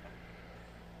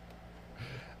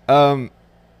 And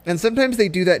sometimes they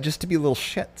do that just to be little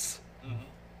shits.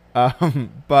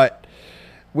 But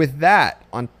with that,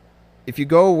 if you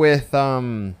go with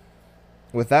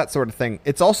that sort of thing,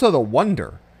 it's also the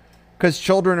wonder, because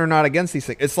children are not against these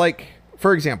things. It's like,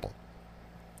 for example,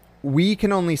 we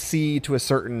can only see to a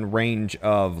certain range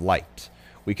of light.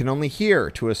 We can only hear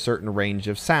to a certain range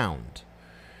of sound.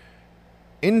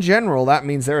 In general, that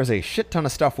means there is a shit ton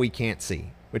of stuff we can't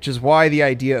see, which is why the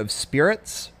idea of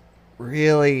spirits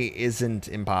really isn't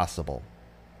impossible.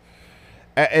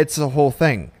 It's a whole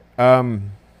thing.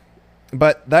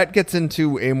 But that gets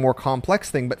into a more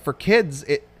complex thing. But for kids,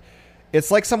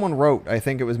 it's like someone wrote, I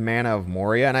think it was Manna of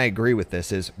Moria, and I agree with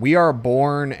this, is we are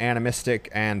born animistic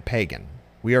and pagan.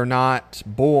 We are not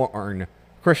born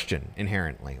Christian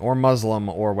inherently, or Muslim,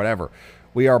 or whatever.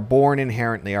 We are born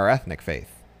inherently our ethnic faith.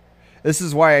 This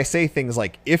is why I say things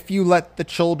like, if you let the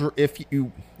children,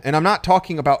 and I'm not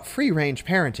talking about free-range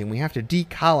parenting. We have to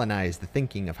decolonize the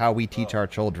thinking of how we teach our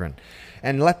children,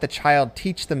 and let the child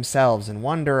teach themselves and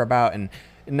wonder about. And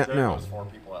no, There's 4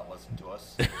 people that listen to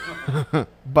us.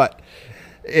 But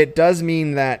it does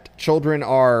mean that children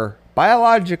are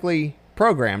biologically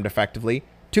programmed, effectively,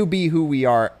 to be who we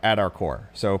are at our core.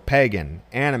 So pagan,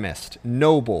 animist,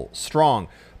 noble, strong,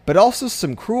 but also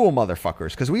some cruel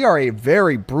motherfuckers, because we are a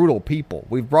very brutal people.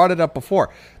 We've brought it up before.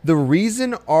 The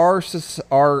reason our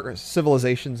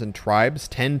civilizations and tribes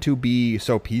tend to be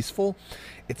so peaceful,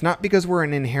 it's not because we're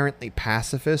an inherently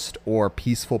pacifist or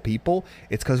peaceful people.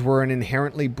 It's because we're an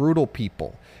inherently brutal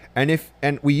people. And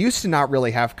we used to not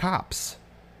really have cops.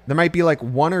 There might be like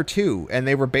 1 or 2, and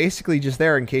they were basically just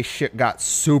there in case shit got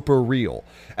super real.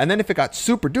 And then if it got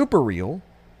super duper real,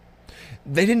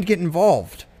 they didn't get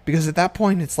involved. Because at that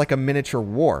point, it's like a miniature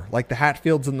war, like the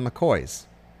Hatfields and the McCoys.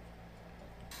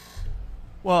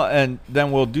 Well, and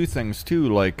then we'll do things too,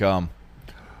 like,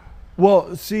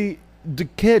 well, see, the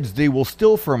kids, they will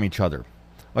steal from each other.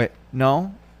 Wait,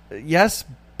 no, yes,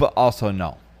 but also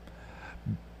no.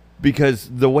 Because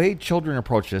the way children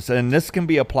approach this, and this can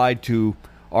be applied to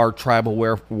our tribal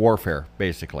warfare,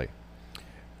 basically.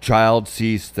 Child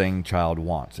sees thing child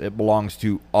wants. It belongs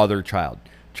to other child.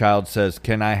 Child says,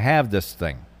 can I have this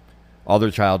thing?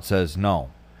 Other child says no.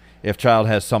 If child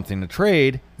has something to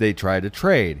trade, they try to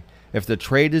trade. If the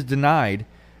trade is denied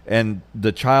and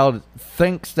the child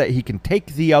thinks that he can take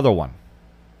the other one,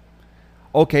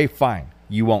 okay, fine.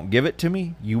 You won't give it to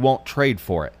me. You won't trade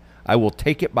for it. I will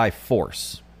take it by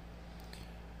force.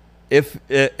 If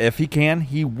he can,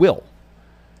 he will.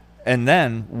 And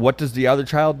then what does the other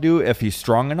child do if he's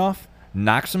strong enough?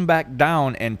 Knocks him back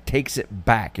down and takes it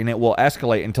back. And it will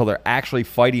escalate until they're actually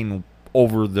fighting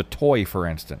over the toy, for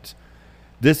instance.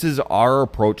 This is our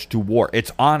approach to war.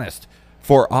 It's honest.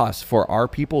 For us, for our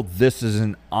people, this is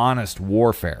an honest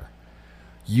warfare.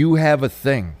 You have a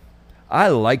thing. I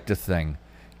like the thing.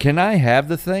 Can I have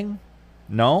the thing?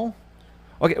 No?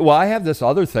 Okay, well, I have this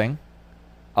other thing.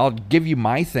 I'll give you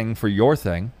my thing for your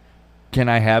thing. Can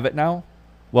I have it now?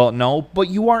 Well, no, but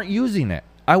you aren't using it.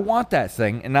 I want that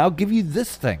thing, and I'll give you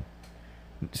this thing.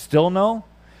 Still no?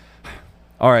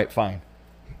 All right, fine.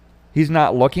 He's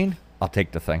not looking. I'll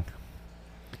take the thing.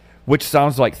 Which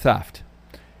sounds like theft.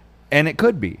 And it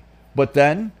could be. But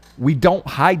then we don't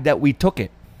hide that we took it.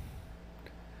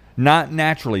 Not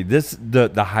naturally.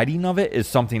 The hiding of it is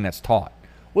something that's taught.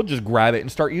 We'll just grab it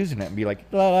and start using it and be like,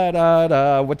 da, da, da,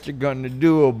 da, what you gonna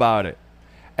do about it?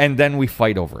 And then we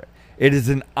fight over it. It is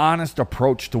an honest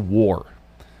approach to war.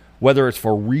 Whether it's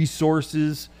for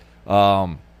resources,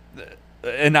 an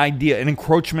idea, an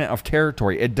encroachment of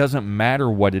territory, it doesn't matter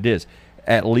what it is.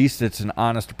 At least it's an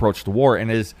honest approach to war, and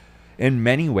is in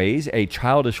many ways a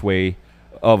childish way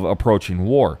of approaching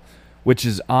war, which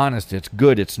is honest, it's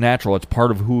good, it's natural, it's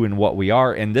part of who and what we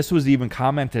are. And this was even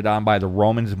commented on by the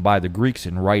Romans and by the Greeks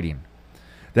in writing,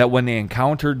 that when they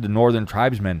encountered the northern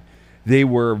tribesmen, they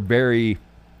was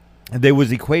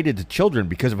equated to children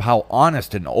because of how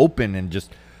honest and open and just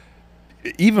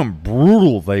even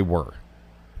brutal they were.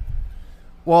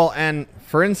 Well, and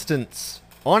for instance,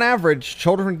 on average,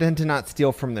 children tend to not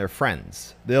steal from their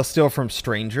friends. They'll steal from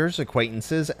strangers,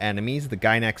 acquaintances, enemies, the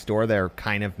guy next door they're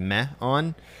kind of meh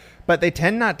on. But they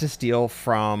tend not to steal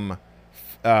from...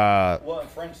 well, and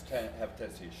friends have a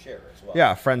tendency to share as well.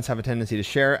 Yeah, friends have a tendency to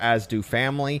share, as do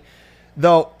family.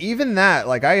 Though, even that,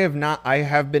 like, I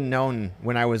have been known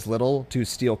when I was little to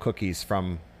steal cookies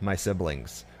from my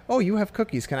siblings. Oh, you have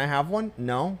cookies. Can I have one?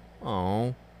 No.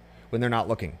 Oh. When they're not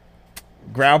looking.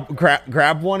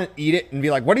 Grab one and eat it and be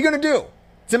like, what are you going to do?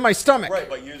 It's in my stomach. Right,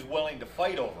 but you're willing to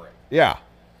fight over it. Yeah.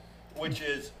 Which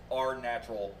is our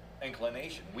natural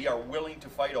inclination. We are willing to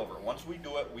fight over it. Once we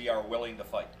do it, we are willing to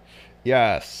fight.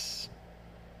 Yes.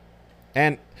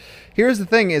 And here's the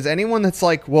thing is, anyone that's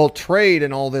like, well, trade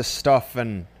and all this stuff,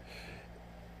 and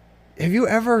have you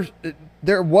ever...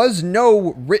 There was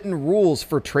no written rules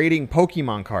for trading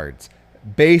Pokemon cards,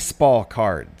 baseball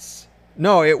cards.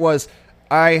 No, it was...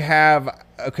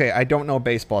 I don't know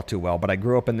baseball too well, but I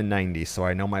grew up in the 90s, so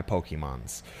I know my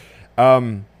Pokemons.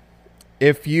 I'll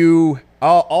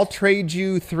trade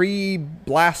you 3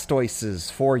 Blastoises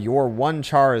for your 1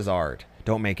 Charizard.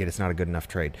 Don't make it. It's not a good enough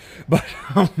trade.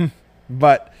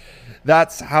 But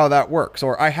that's how that works.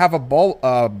 Or I have a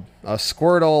Squirtle,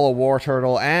 a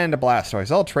Wartortle, and a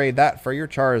Blastoise. I'll trade that for your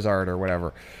Charizard or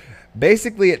whatever.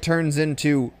 Basically, it turns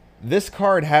into... This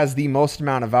card has the most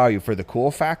amount of value for the cool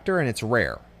factor, and it's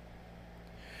rare.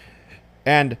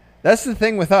 And that's the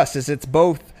thing with us, is it's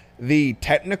both the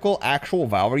technical actual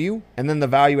value and then the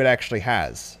value it actually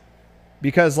has.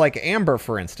 Because like Amber,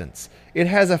 for instance, it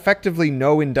has effectively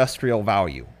no industrial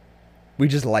value. We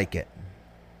just like it.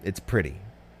 It's pretty.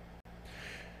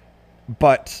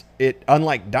 But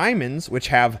unlike diamonds, which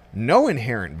have no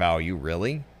inherent value,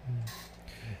 really,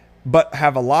 but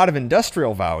have a lot of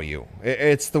industrial value.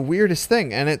 It's the weirdest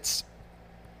thing. And it's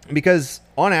because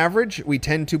on average, we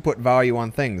tend to put value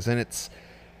on things, and it's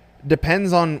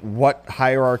depends on what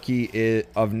hierarchy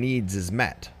of needs is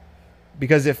met.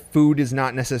 Because if food is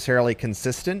not necessarily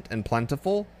consistent and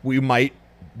plentiful, we might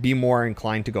be more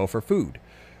inclined to go for food.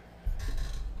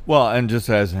 Well, and just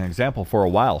as an example, for a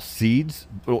while, seeds,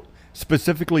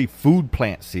 specifically food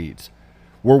plant seeds,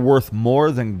 were worth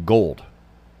more than gold.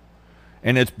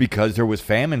 And it's because there was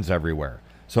famines everywhere.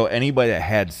 So anybody that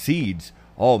had seeds,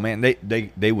 oh man,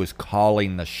 they was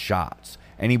calling the shots.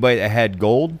 Anybody that had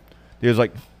gold, they was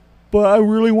like, but I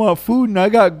really want food and I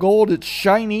got gold, it's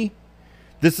shiny.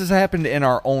 This has happened in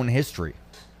our own history.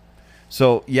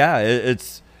 So yeah,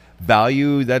 it's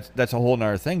value, that's a whole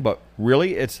nother thing. But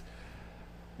really,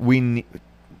 when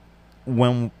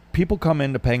people come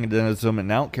into paganism,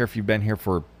 and I don't care if you've been here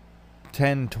for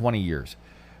 10, 20 years,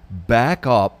 back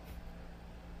up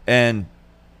and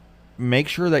make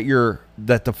sure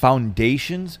that the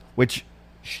foundations, which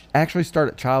actually start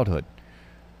at childhood,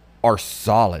 are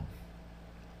solid.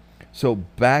 So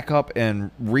back up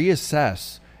and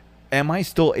reassess, am I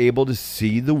still able to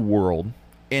see the world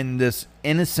in this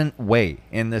innocent way,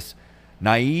 in this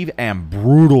naive and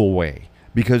brutal way?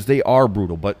 Because they are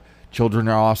brutal, but children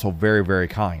are also very, very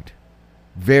kind.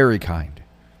 Very kind.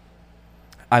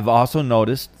 I've also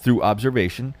noticed through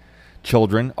observation,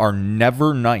 children are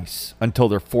never nice until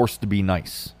they're forced to be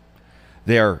nice.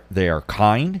 They are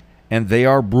kind and they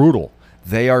are brutal.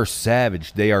 They are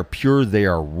savage. They are pure. They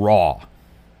are raw.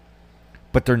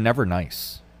 But they're never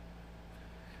nice.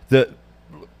 The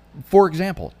For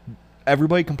example,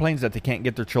 everybody complains that they can't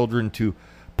get their children to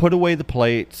put away the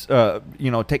plates,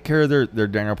 take care of their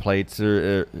dinner plates,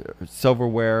 their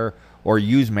silverware, or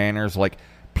use manners like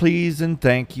please and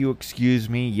thank you, excuse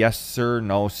me, yes sir,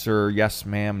 no sir, yes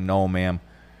ma'am, no ma'am.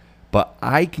 But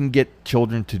I can get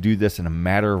children to do this in a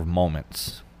matter of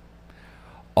moments.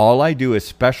 All I do,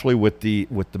 especially with the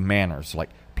manners, like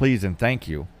please and thank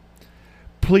you.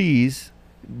 Please,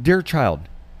 dear child,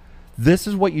 this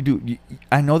is what you do.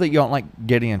 I know that you don't like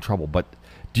getting in trouble, but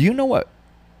do you know what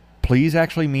please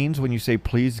actually means when you say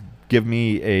please give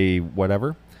me a whatever?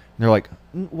 And they're like,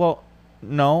 well,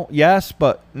 no, yes,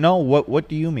 but no, what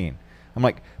do you mean? I'm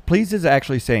like, please is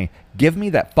actually saying, give me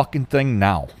that fucking thing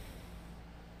now.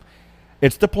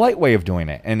 It's the polite way of doing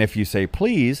it. And if you say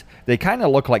please, they kind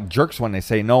of look like jerks when they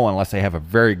say no unless they have a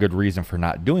very good reason for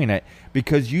not doing it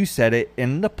because you said it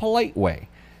in the polite way.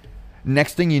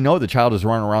 Next thing you know, the child is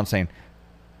running around saying,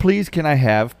 please can I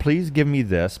have, please give me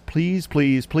this, please,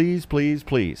 please, please, please,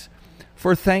 please.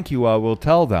 For thank you, I will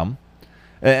tell them.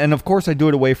 And of course I do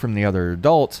it away from the other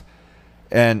adults.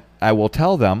 And I will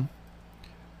tell them,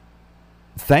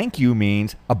 thank you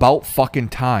means about fucking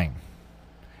time.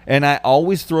 And I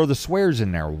always throw the swears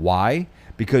in there. Why?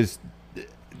 Because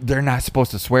they're not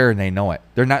supposed to swear and they know it.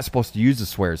 They're not supposed to use the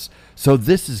swears. So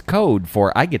this is code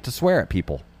for I get to swear at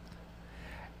people.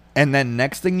 And then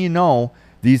next thing you know,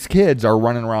 these kids are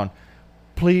running around,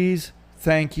 please,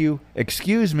 thank you,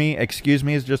 excuse me. Excuse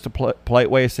me is just a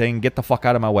polite way of saying get the fuck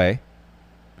out of my way.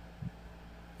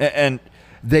 And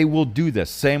they will do this.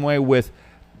 Same way with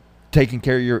taking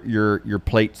care of your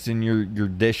plates and your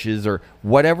dishes or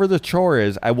whatever the chore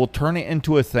is. I will turn it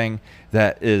into a thing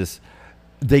that is,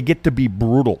 they get to be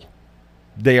brutal.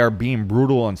 They are being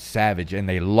brutal and savage, and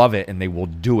they love it, and they will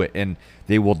do it, and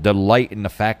they will delight in the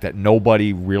fact that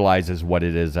nobody realizes what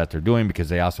it is that they're doing because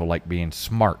they also like being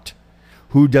smart.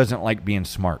 Who doesn't like being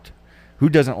smart? Who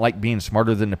doesn't like being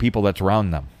smarter than the people that's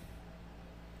around them?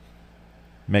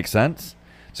 Make sense?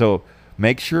 So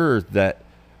make sure that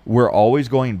we're always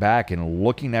going back and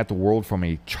looking at the world from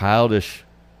a childish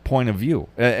point of view.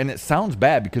 And it sounds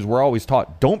bad because we're always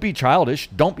taught, don't be childish,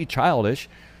 don't be childish.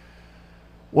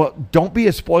 Well, don't be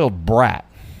a spoiled brat,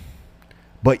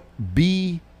 but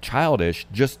be childish.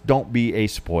 Just don't be a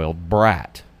spoiled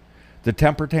brat. The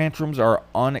temper tantrums are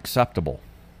unacceptable.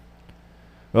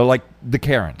 Like the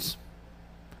Karens.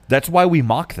 That's why we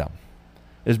mock them,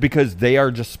 is because they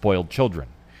are just spoiled children.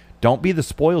 Don't be the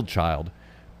spoiled child.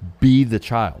 Be the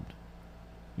child.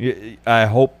 I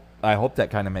hope that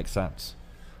kind of makes sense.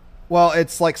 Well,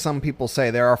 it's like some people say,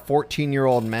 there are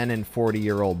 14-year-old men and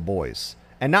 40-year-old boys.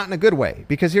 And not in a good way.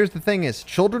 Because here's the thing is,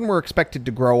 children were expected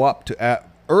to grow up to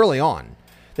early on.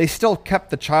 They still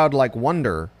kept the childlike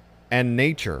wonder and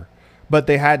nature. But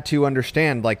they had to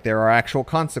understand, like, there are actual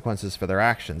consequences for their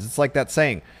actions. It's like that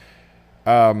saying,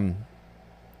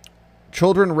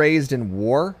 children raised in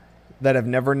war that have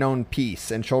never known peace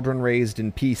and children raised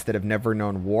in peace that have never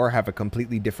known war have a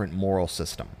completely different moral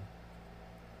system.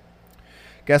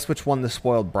 Guess which one the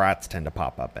spoiled brats tend to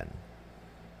pop up in?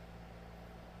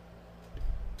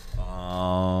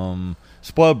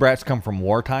 Spoiled brats come from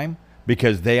wartime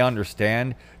because they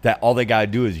understand that all they gotta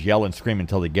do is yell and scream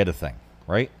until they get a thing,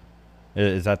 right?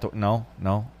 Is that no?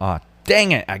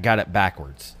 Dang it! I got it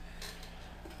backwards.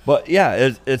 But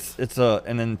yeah, it's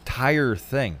an entire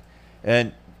thing,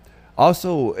 and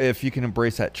also if you can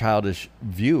embrace that childish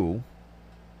view,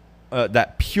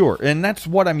 that pure, and that's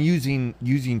what I'm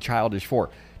using childish for.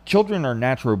 Children are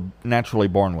naturally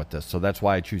born with this, so that's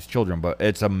why I choose children. But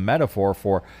it's a metaphor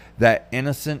for that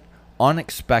innocent,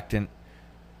 unexpected,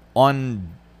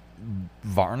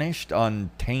 unvarnished,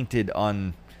 untainted,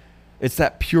 it's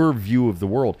that pure view of the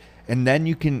world. And then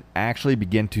you can actually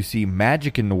begin to see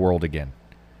magic in the world again.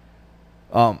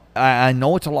 I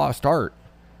know it's a lost art,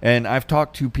 and I've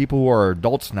talked to people who are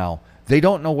adults now. They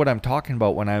don't know what I'm talking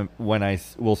about when I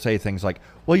will say things like,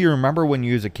 well, you remember when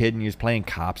you was a kid and you was playing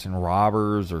cops and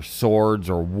robbers or swords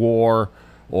or war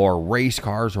or race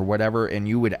cars or whatever, and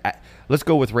you would, let's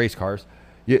go with race cars.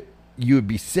 You would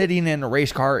be sitting in a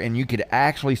race car and you could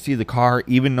actually see the car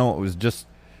even though it was just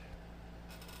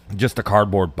a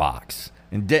cardboard box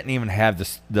and didn't even have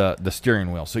the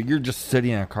steering wheel. So you're just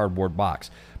sitting in a cardboard box.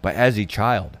 But as a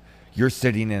child, you're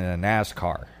sitting in a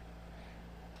NASCAR.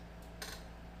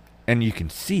 And you can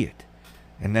see it.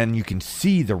 And then you can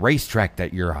see the racetrack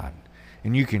that you're on.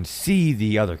 And you can see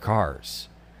the other cars.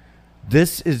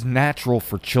 This is natural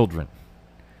for children.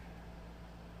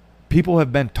 People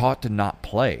have been taught to not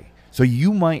play. So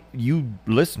you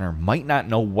listener might not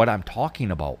know what I'm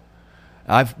talking about.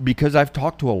 Because I've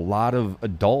talked to a lot of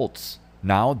adults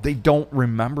now, they don't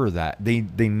remember that. They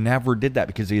never did that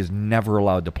because he is never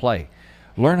allowed to play.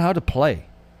 Learn how to play.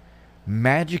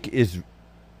 Magic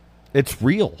it's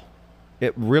real.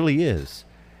 It really is.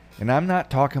 And I'm not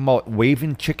talking about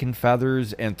waving chicken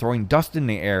feathers and throwing dust in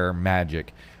the air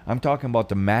magic. I'm talking about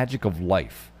the magic of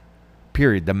life.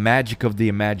 Period. The magic of the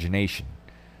imagination.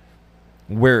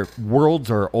 Where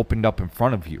worlds are opened up in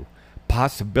front of you.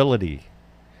 Possibility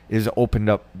is opened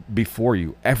up before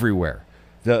you everywhere.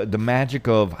 The magic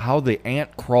of how the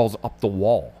ant crawls up the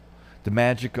wall. The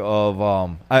magic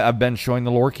of I've been showing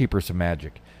the lore keeper some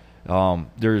magic.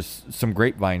 There's some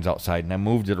grapevines outside, and I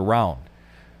moved it around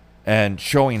and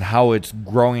showing how it's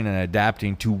growing and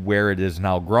adapting to where it is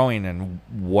now growing and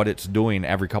what it's doing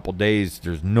every couple days.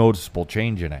 There's noticeable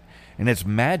change in it, and it's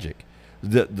magic.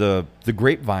 The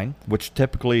grapevine, which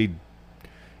typically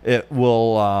it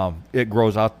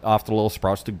grows out off the little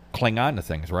sprouts to cling on to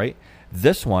things, right?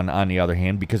 This one, on the other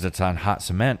hand, because it's on hot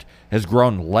cement, has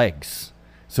grown legs,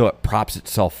 so it props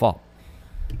itself up.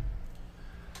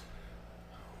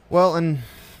 Well, and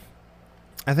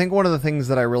I think one of the things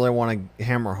that I really want to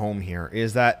hammer home here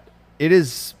is that it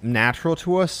is natural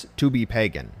to us to be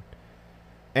pagan.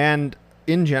 And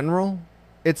in general,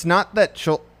 it's not that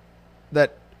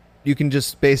that you can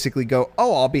just basically go,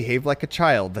 oh, I'll behave like a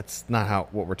child. That's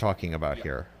not what we're talking about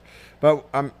here. But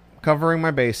I'm covering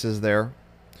my bases there.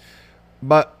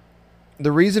 But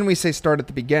the reason we say start at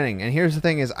the beginning, and here's the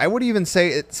thing is, I would even say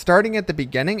it's starting at the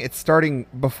beginning, it's starting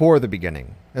before the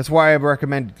beginning. That's why I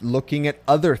recommend looking at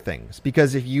other things.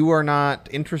 Because if you are not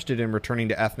interested in returning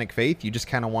to ethnic faith, you just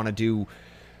kind of want to do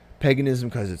paganism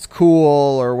because it's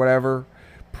cool or whatever,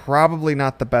 probably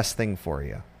not the best thing for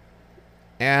you.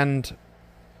 And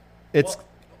it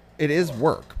is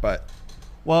work, but...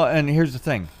 Well, and here's the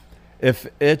thing. If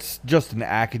it's just an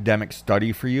academic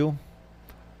study for you,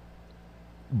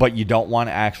 but you don't want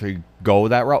to actually go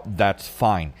that route, that's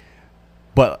fine.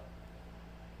 But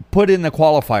put in the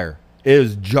qualifier. It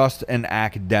is just an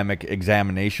academic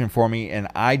examination for me, and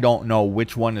I don't know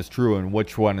which one is true and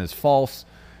which one is false,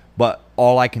 but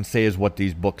all I can say is what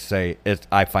these books say.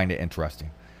 I find it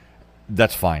interesting.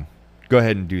 That's fine. Go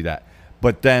ahead and do that.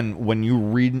 But then when you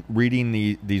reading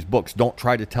these books, don't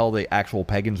try to tell the actual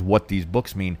pagans what these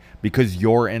books mean, because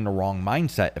you're in the wrong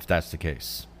mindset if that's the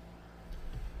case.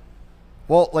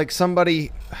 Well,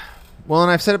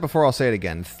 and I've said it before, I'll say it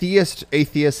again. Theist,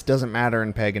 atheist doesn't matter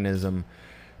in paganism,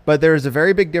 but there is a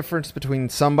very big difference between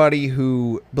somebody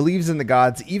who believes in the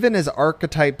gods, even as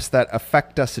archetypes that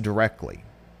affect us directly.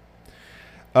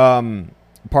 Part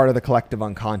of the collective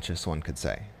unconscious, one could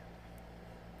say.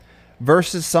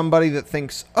 Versus somebody that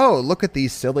thinks, oh, look at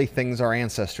these silly things our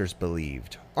ancestors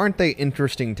believed. Aren't they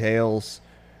interesting tales?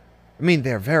 I mean,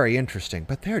 they're very interesting,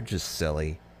 but they're just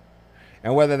silly.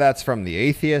 And whether that's from the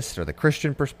atheist or the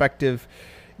Christian perspective,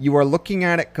 you are looking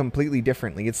at it completely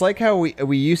differently. It's like how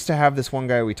we used to have this one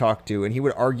guy we talked to, and he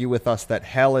would argue with us that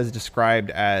hell is described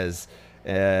as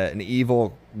an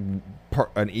evil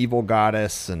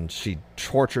goddess, and she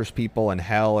tortures people in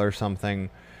hell or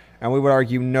something. And we would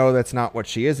argue, no, that's not what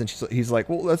she is. And he's like,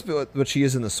 well, that's what she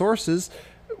is in the sources.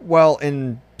 Well,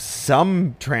 in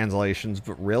some translations,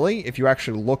 but really, if you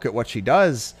actually look at what she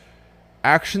does,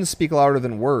 actions speak louder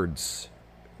than words.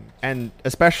 And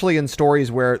especially in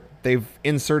stories where they've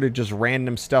inserted just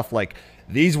random stuff like,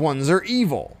 these ones are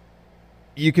evil,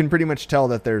 you can pretty much tell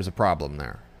that there's a problem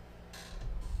there.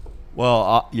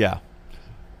 Well, yeah.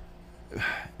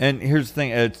 And here's the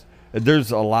thing.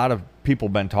 There's a lot of people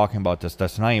been talking about this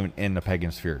that's not even in the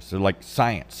pagan spheres. So like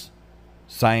science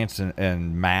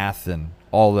and math and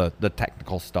all the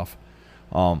technical stuff.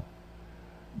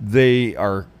 They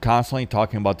are constantly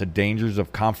talking about the dangers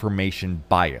of confirmation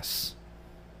bias.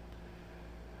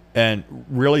 And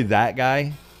really, that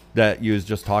guy that you was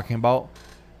just talking about,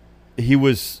 he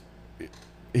was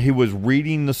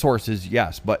reading the sources,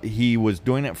 yes, but he was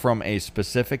doing it from a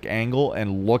specific angle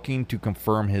and looking to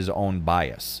confirm his own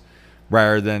bias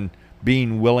rather than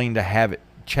being willing to have it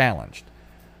challenged.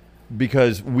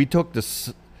 Because we took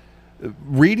this,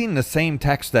 reading the same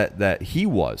text that he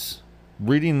was,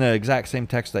 reading the exact same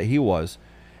text that he was,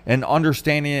 and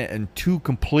understanding it in two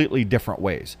completely different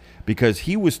ways. Because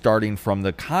he was starting from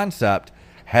the concept,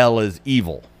 hell is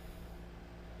evil.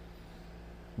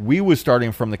 We was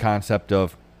starting from the concept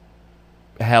of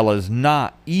hell is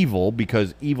not evil,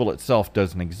 because evil itself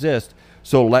doesn't exist.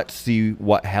 So let's see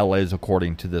what hell is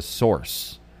according to this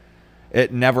source.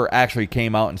 It never actually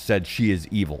came out and said she is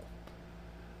evil.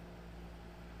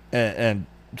 And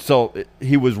so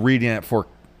he was reading it for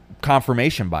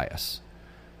confirmation bias.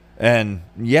 And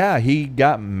yeah, he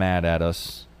got mad at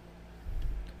us.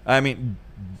 I mean,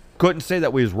 couldn't say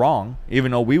that we was wrong,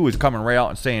 even though we was coming right out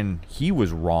and saying he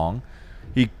was wrong.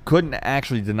 He couldn't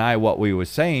actually deny what we was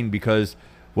saying, because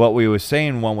what we was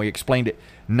saying when we explained it,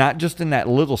 not just in that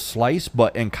little slice,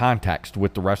 but in context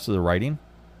with the rest of the writing,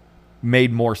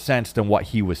 made more sense than what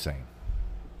he was saying.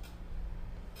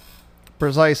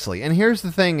 Precisely. And here's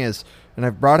the thing is, and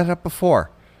I've brought it up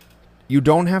before, you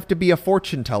don't have to be a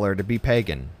fortune teller to be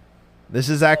pagan. This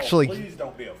is actually... please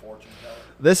don't be a fortune teller.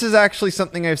 This is actually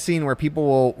something I've seen where people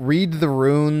will read the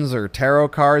runes or tarot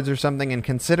cards or something and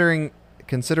consider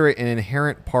it an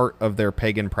inherent part of their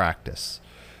pagan practice.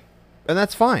 And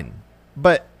that's fine.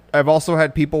 But I've also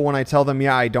had people, when I tell them,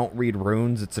 yeah, I don't read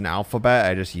runes, it's an alphabet,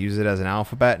 I just use it as an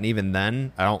alphabet, and even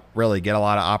then, I don't really get a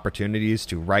lot of opportunities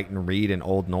to write and read in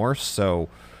Old Norse, so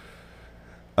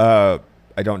I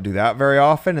don't do that very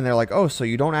often. And they're like, oh, so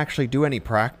you don't actually do any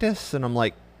practice? And I'm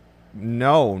like,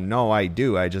 no, I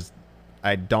do. I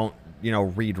don't,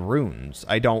 read runes.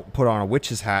 I don't put on a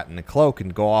witch's hat and a cloak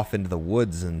and go off into the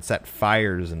woods and set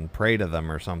fires and pray to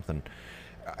them or something.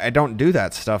 I don't do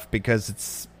that stuff because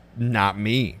it's not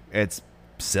me. It's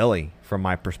silly from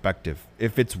my perspective.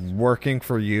 If it's working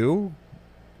for you,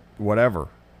 whatever.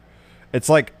 It's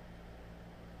like,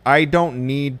 I don't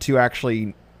need to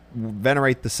actually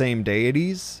venerate the same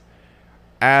deities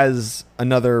as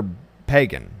another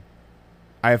pagan.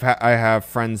 I have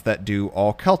friends that do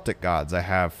all Celtic gods. I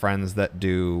have friends that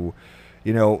do,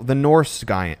 the Norse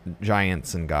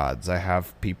giants and gods. I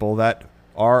have people that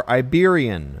are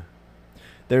Iberian.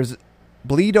 There's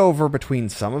bleed over between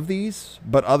some of these,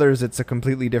 but others it's a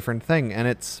completely different thing.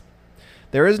 And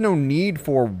there is no need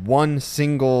for one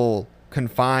single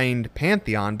confined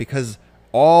pantheon, because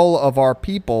all of our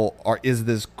people is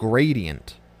this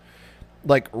gradient.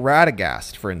 Like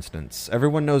Radagast, for instance.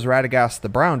 Everyone knows Radagast the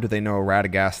Brown. Do they know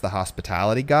Radagast the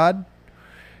hospitality god?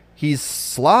 He's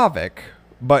Slavic,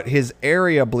 but his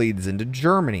area bleeds into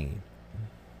Germany.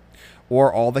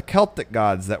 Or all the Celtic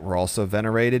gods that were also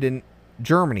venerated in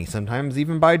Germany, sometimes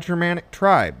even by Germanic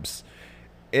tribes.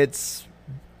 It's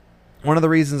one of the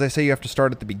reasons I say you have to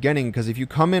start at the beginning, because if you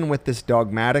come in with this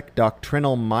dogmatic,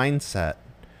 doctrinal mindset,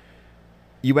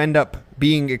 you end up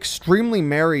being extremely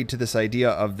married to this idea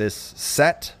of this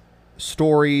set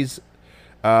stories,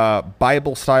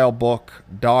 Bible-style book,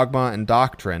 dogma, and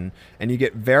doctrine, and you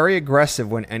get very aggressive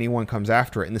when anyone comes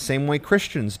after it, in the same way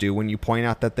Christians do when you point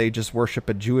out that they just worship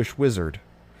a Jewish wizard.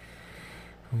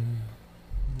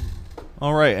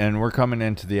 All right, and we're coming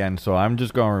into the end, so I'm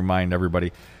just going to remind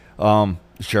everybody,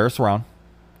 share us around.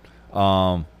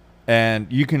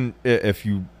 And you can, if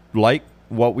you like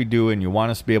what we do and you want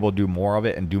us to be able to do more of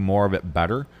it and do more of it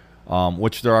better,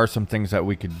 which there are some things that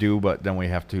we could do, but then we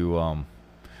have to,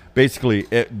 basically,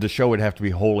 the show would have to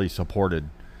be wholly supported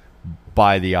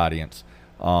by the audience.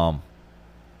 But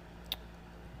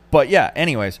yeah,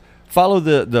 anyways, follow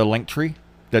the link tree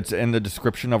that's in the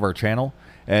description of our channel,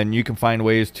 and you can find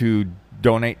ways to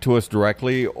donate to us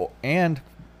directly and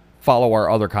follow our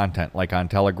other content, like on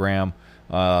Telegram,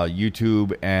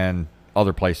 YouTube, and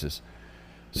other places.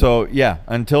 So yeah,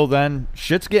 until then,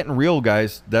 shit's getting real,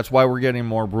 guys. That's why we're getting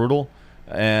more brutal.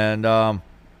 And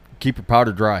keep your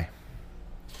powder dry.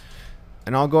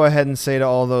 And I'll go ahead and say to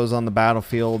all those on the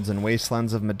battlefields and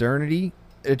wastelands of modernity,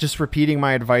 just repeating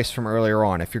my advice from earlier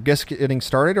on. If you're just getting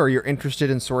started, or you're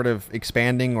interested in sort of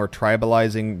expanding or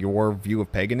tribalizing your view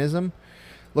of paganism,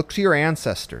 look to your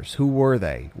ancestors. Who were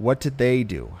they? What did they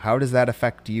do? How does that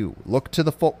affect you? Look to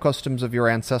the folk customs of your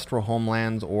ancestral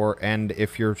homelands, and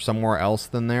if you're somewhere else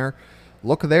than there,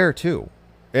 look there too.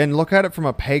 And look at it from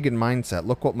a pagan mindset.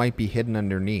 Look what might be hidden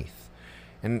underneath.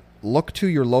 And look to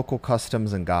your local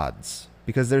customs and gods.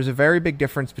 Because there's a very big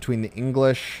difference between the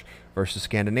English versus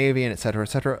Scandinavian, etc.,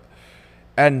 etc.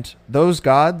 And those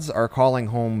gods are calling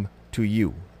home to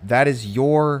you. That is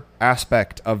your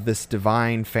aspect of this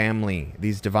divine family,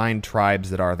 these divine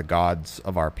tribes that are the gods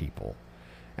of our people.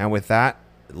 And with that,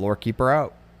 Lore Keeper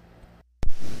out.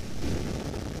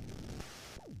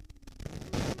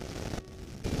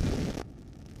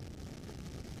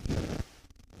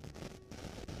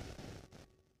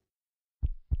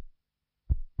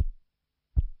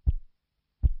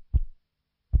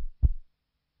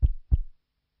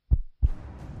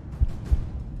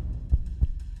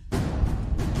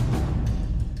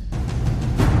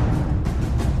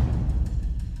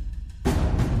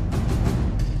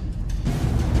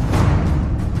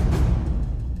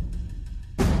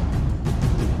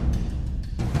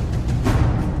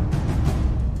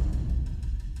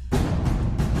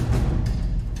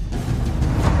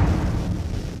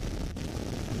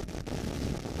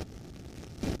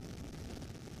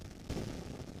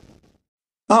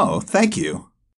 Oh, thank you.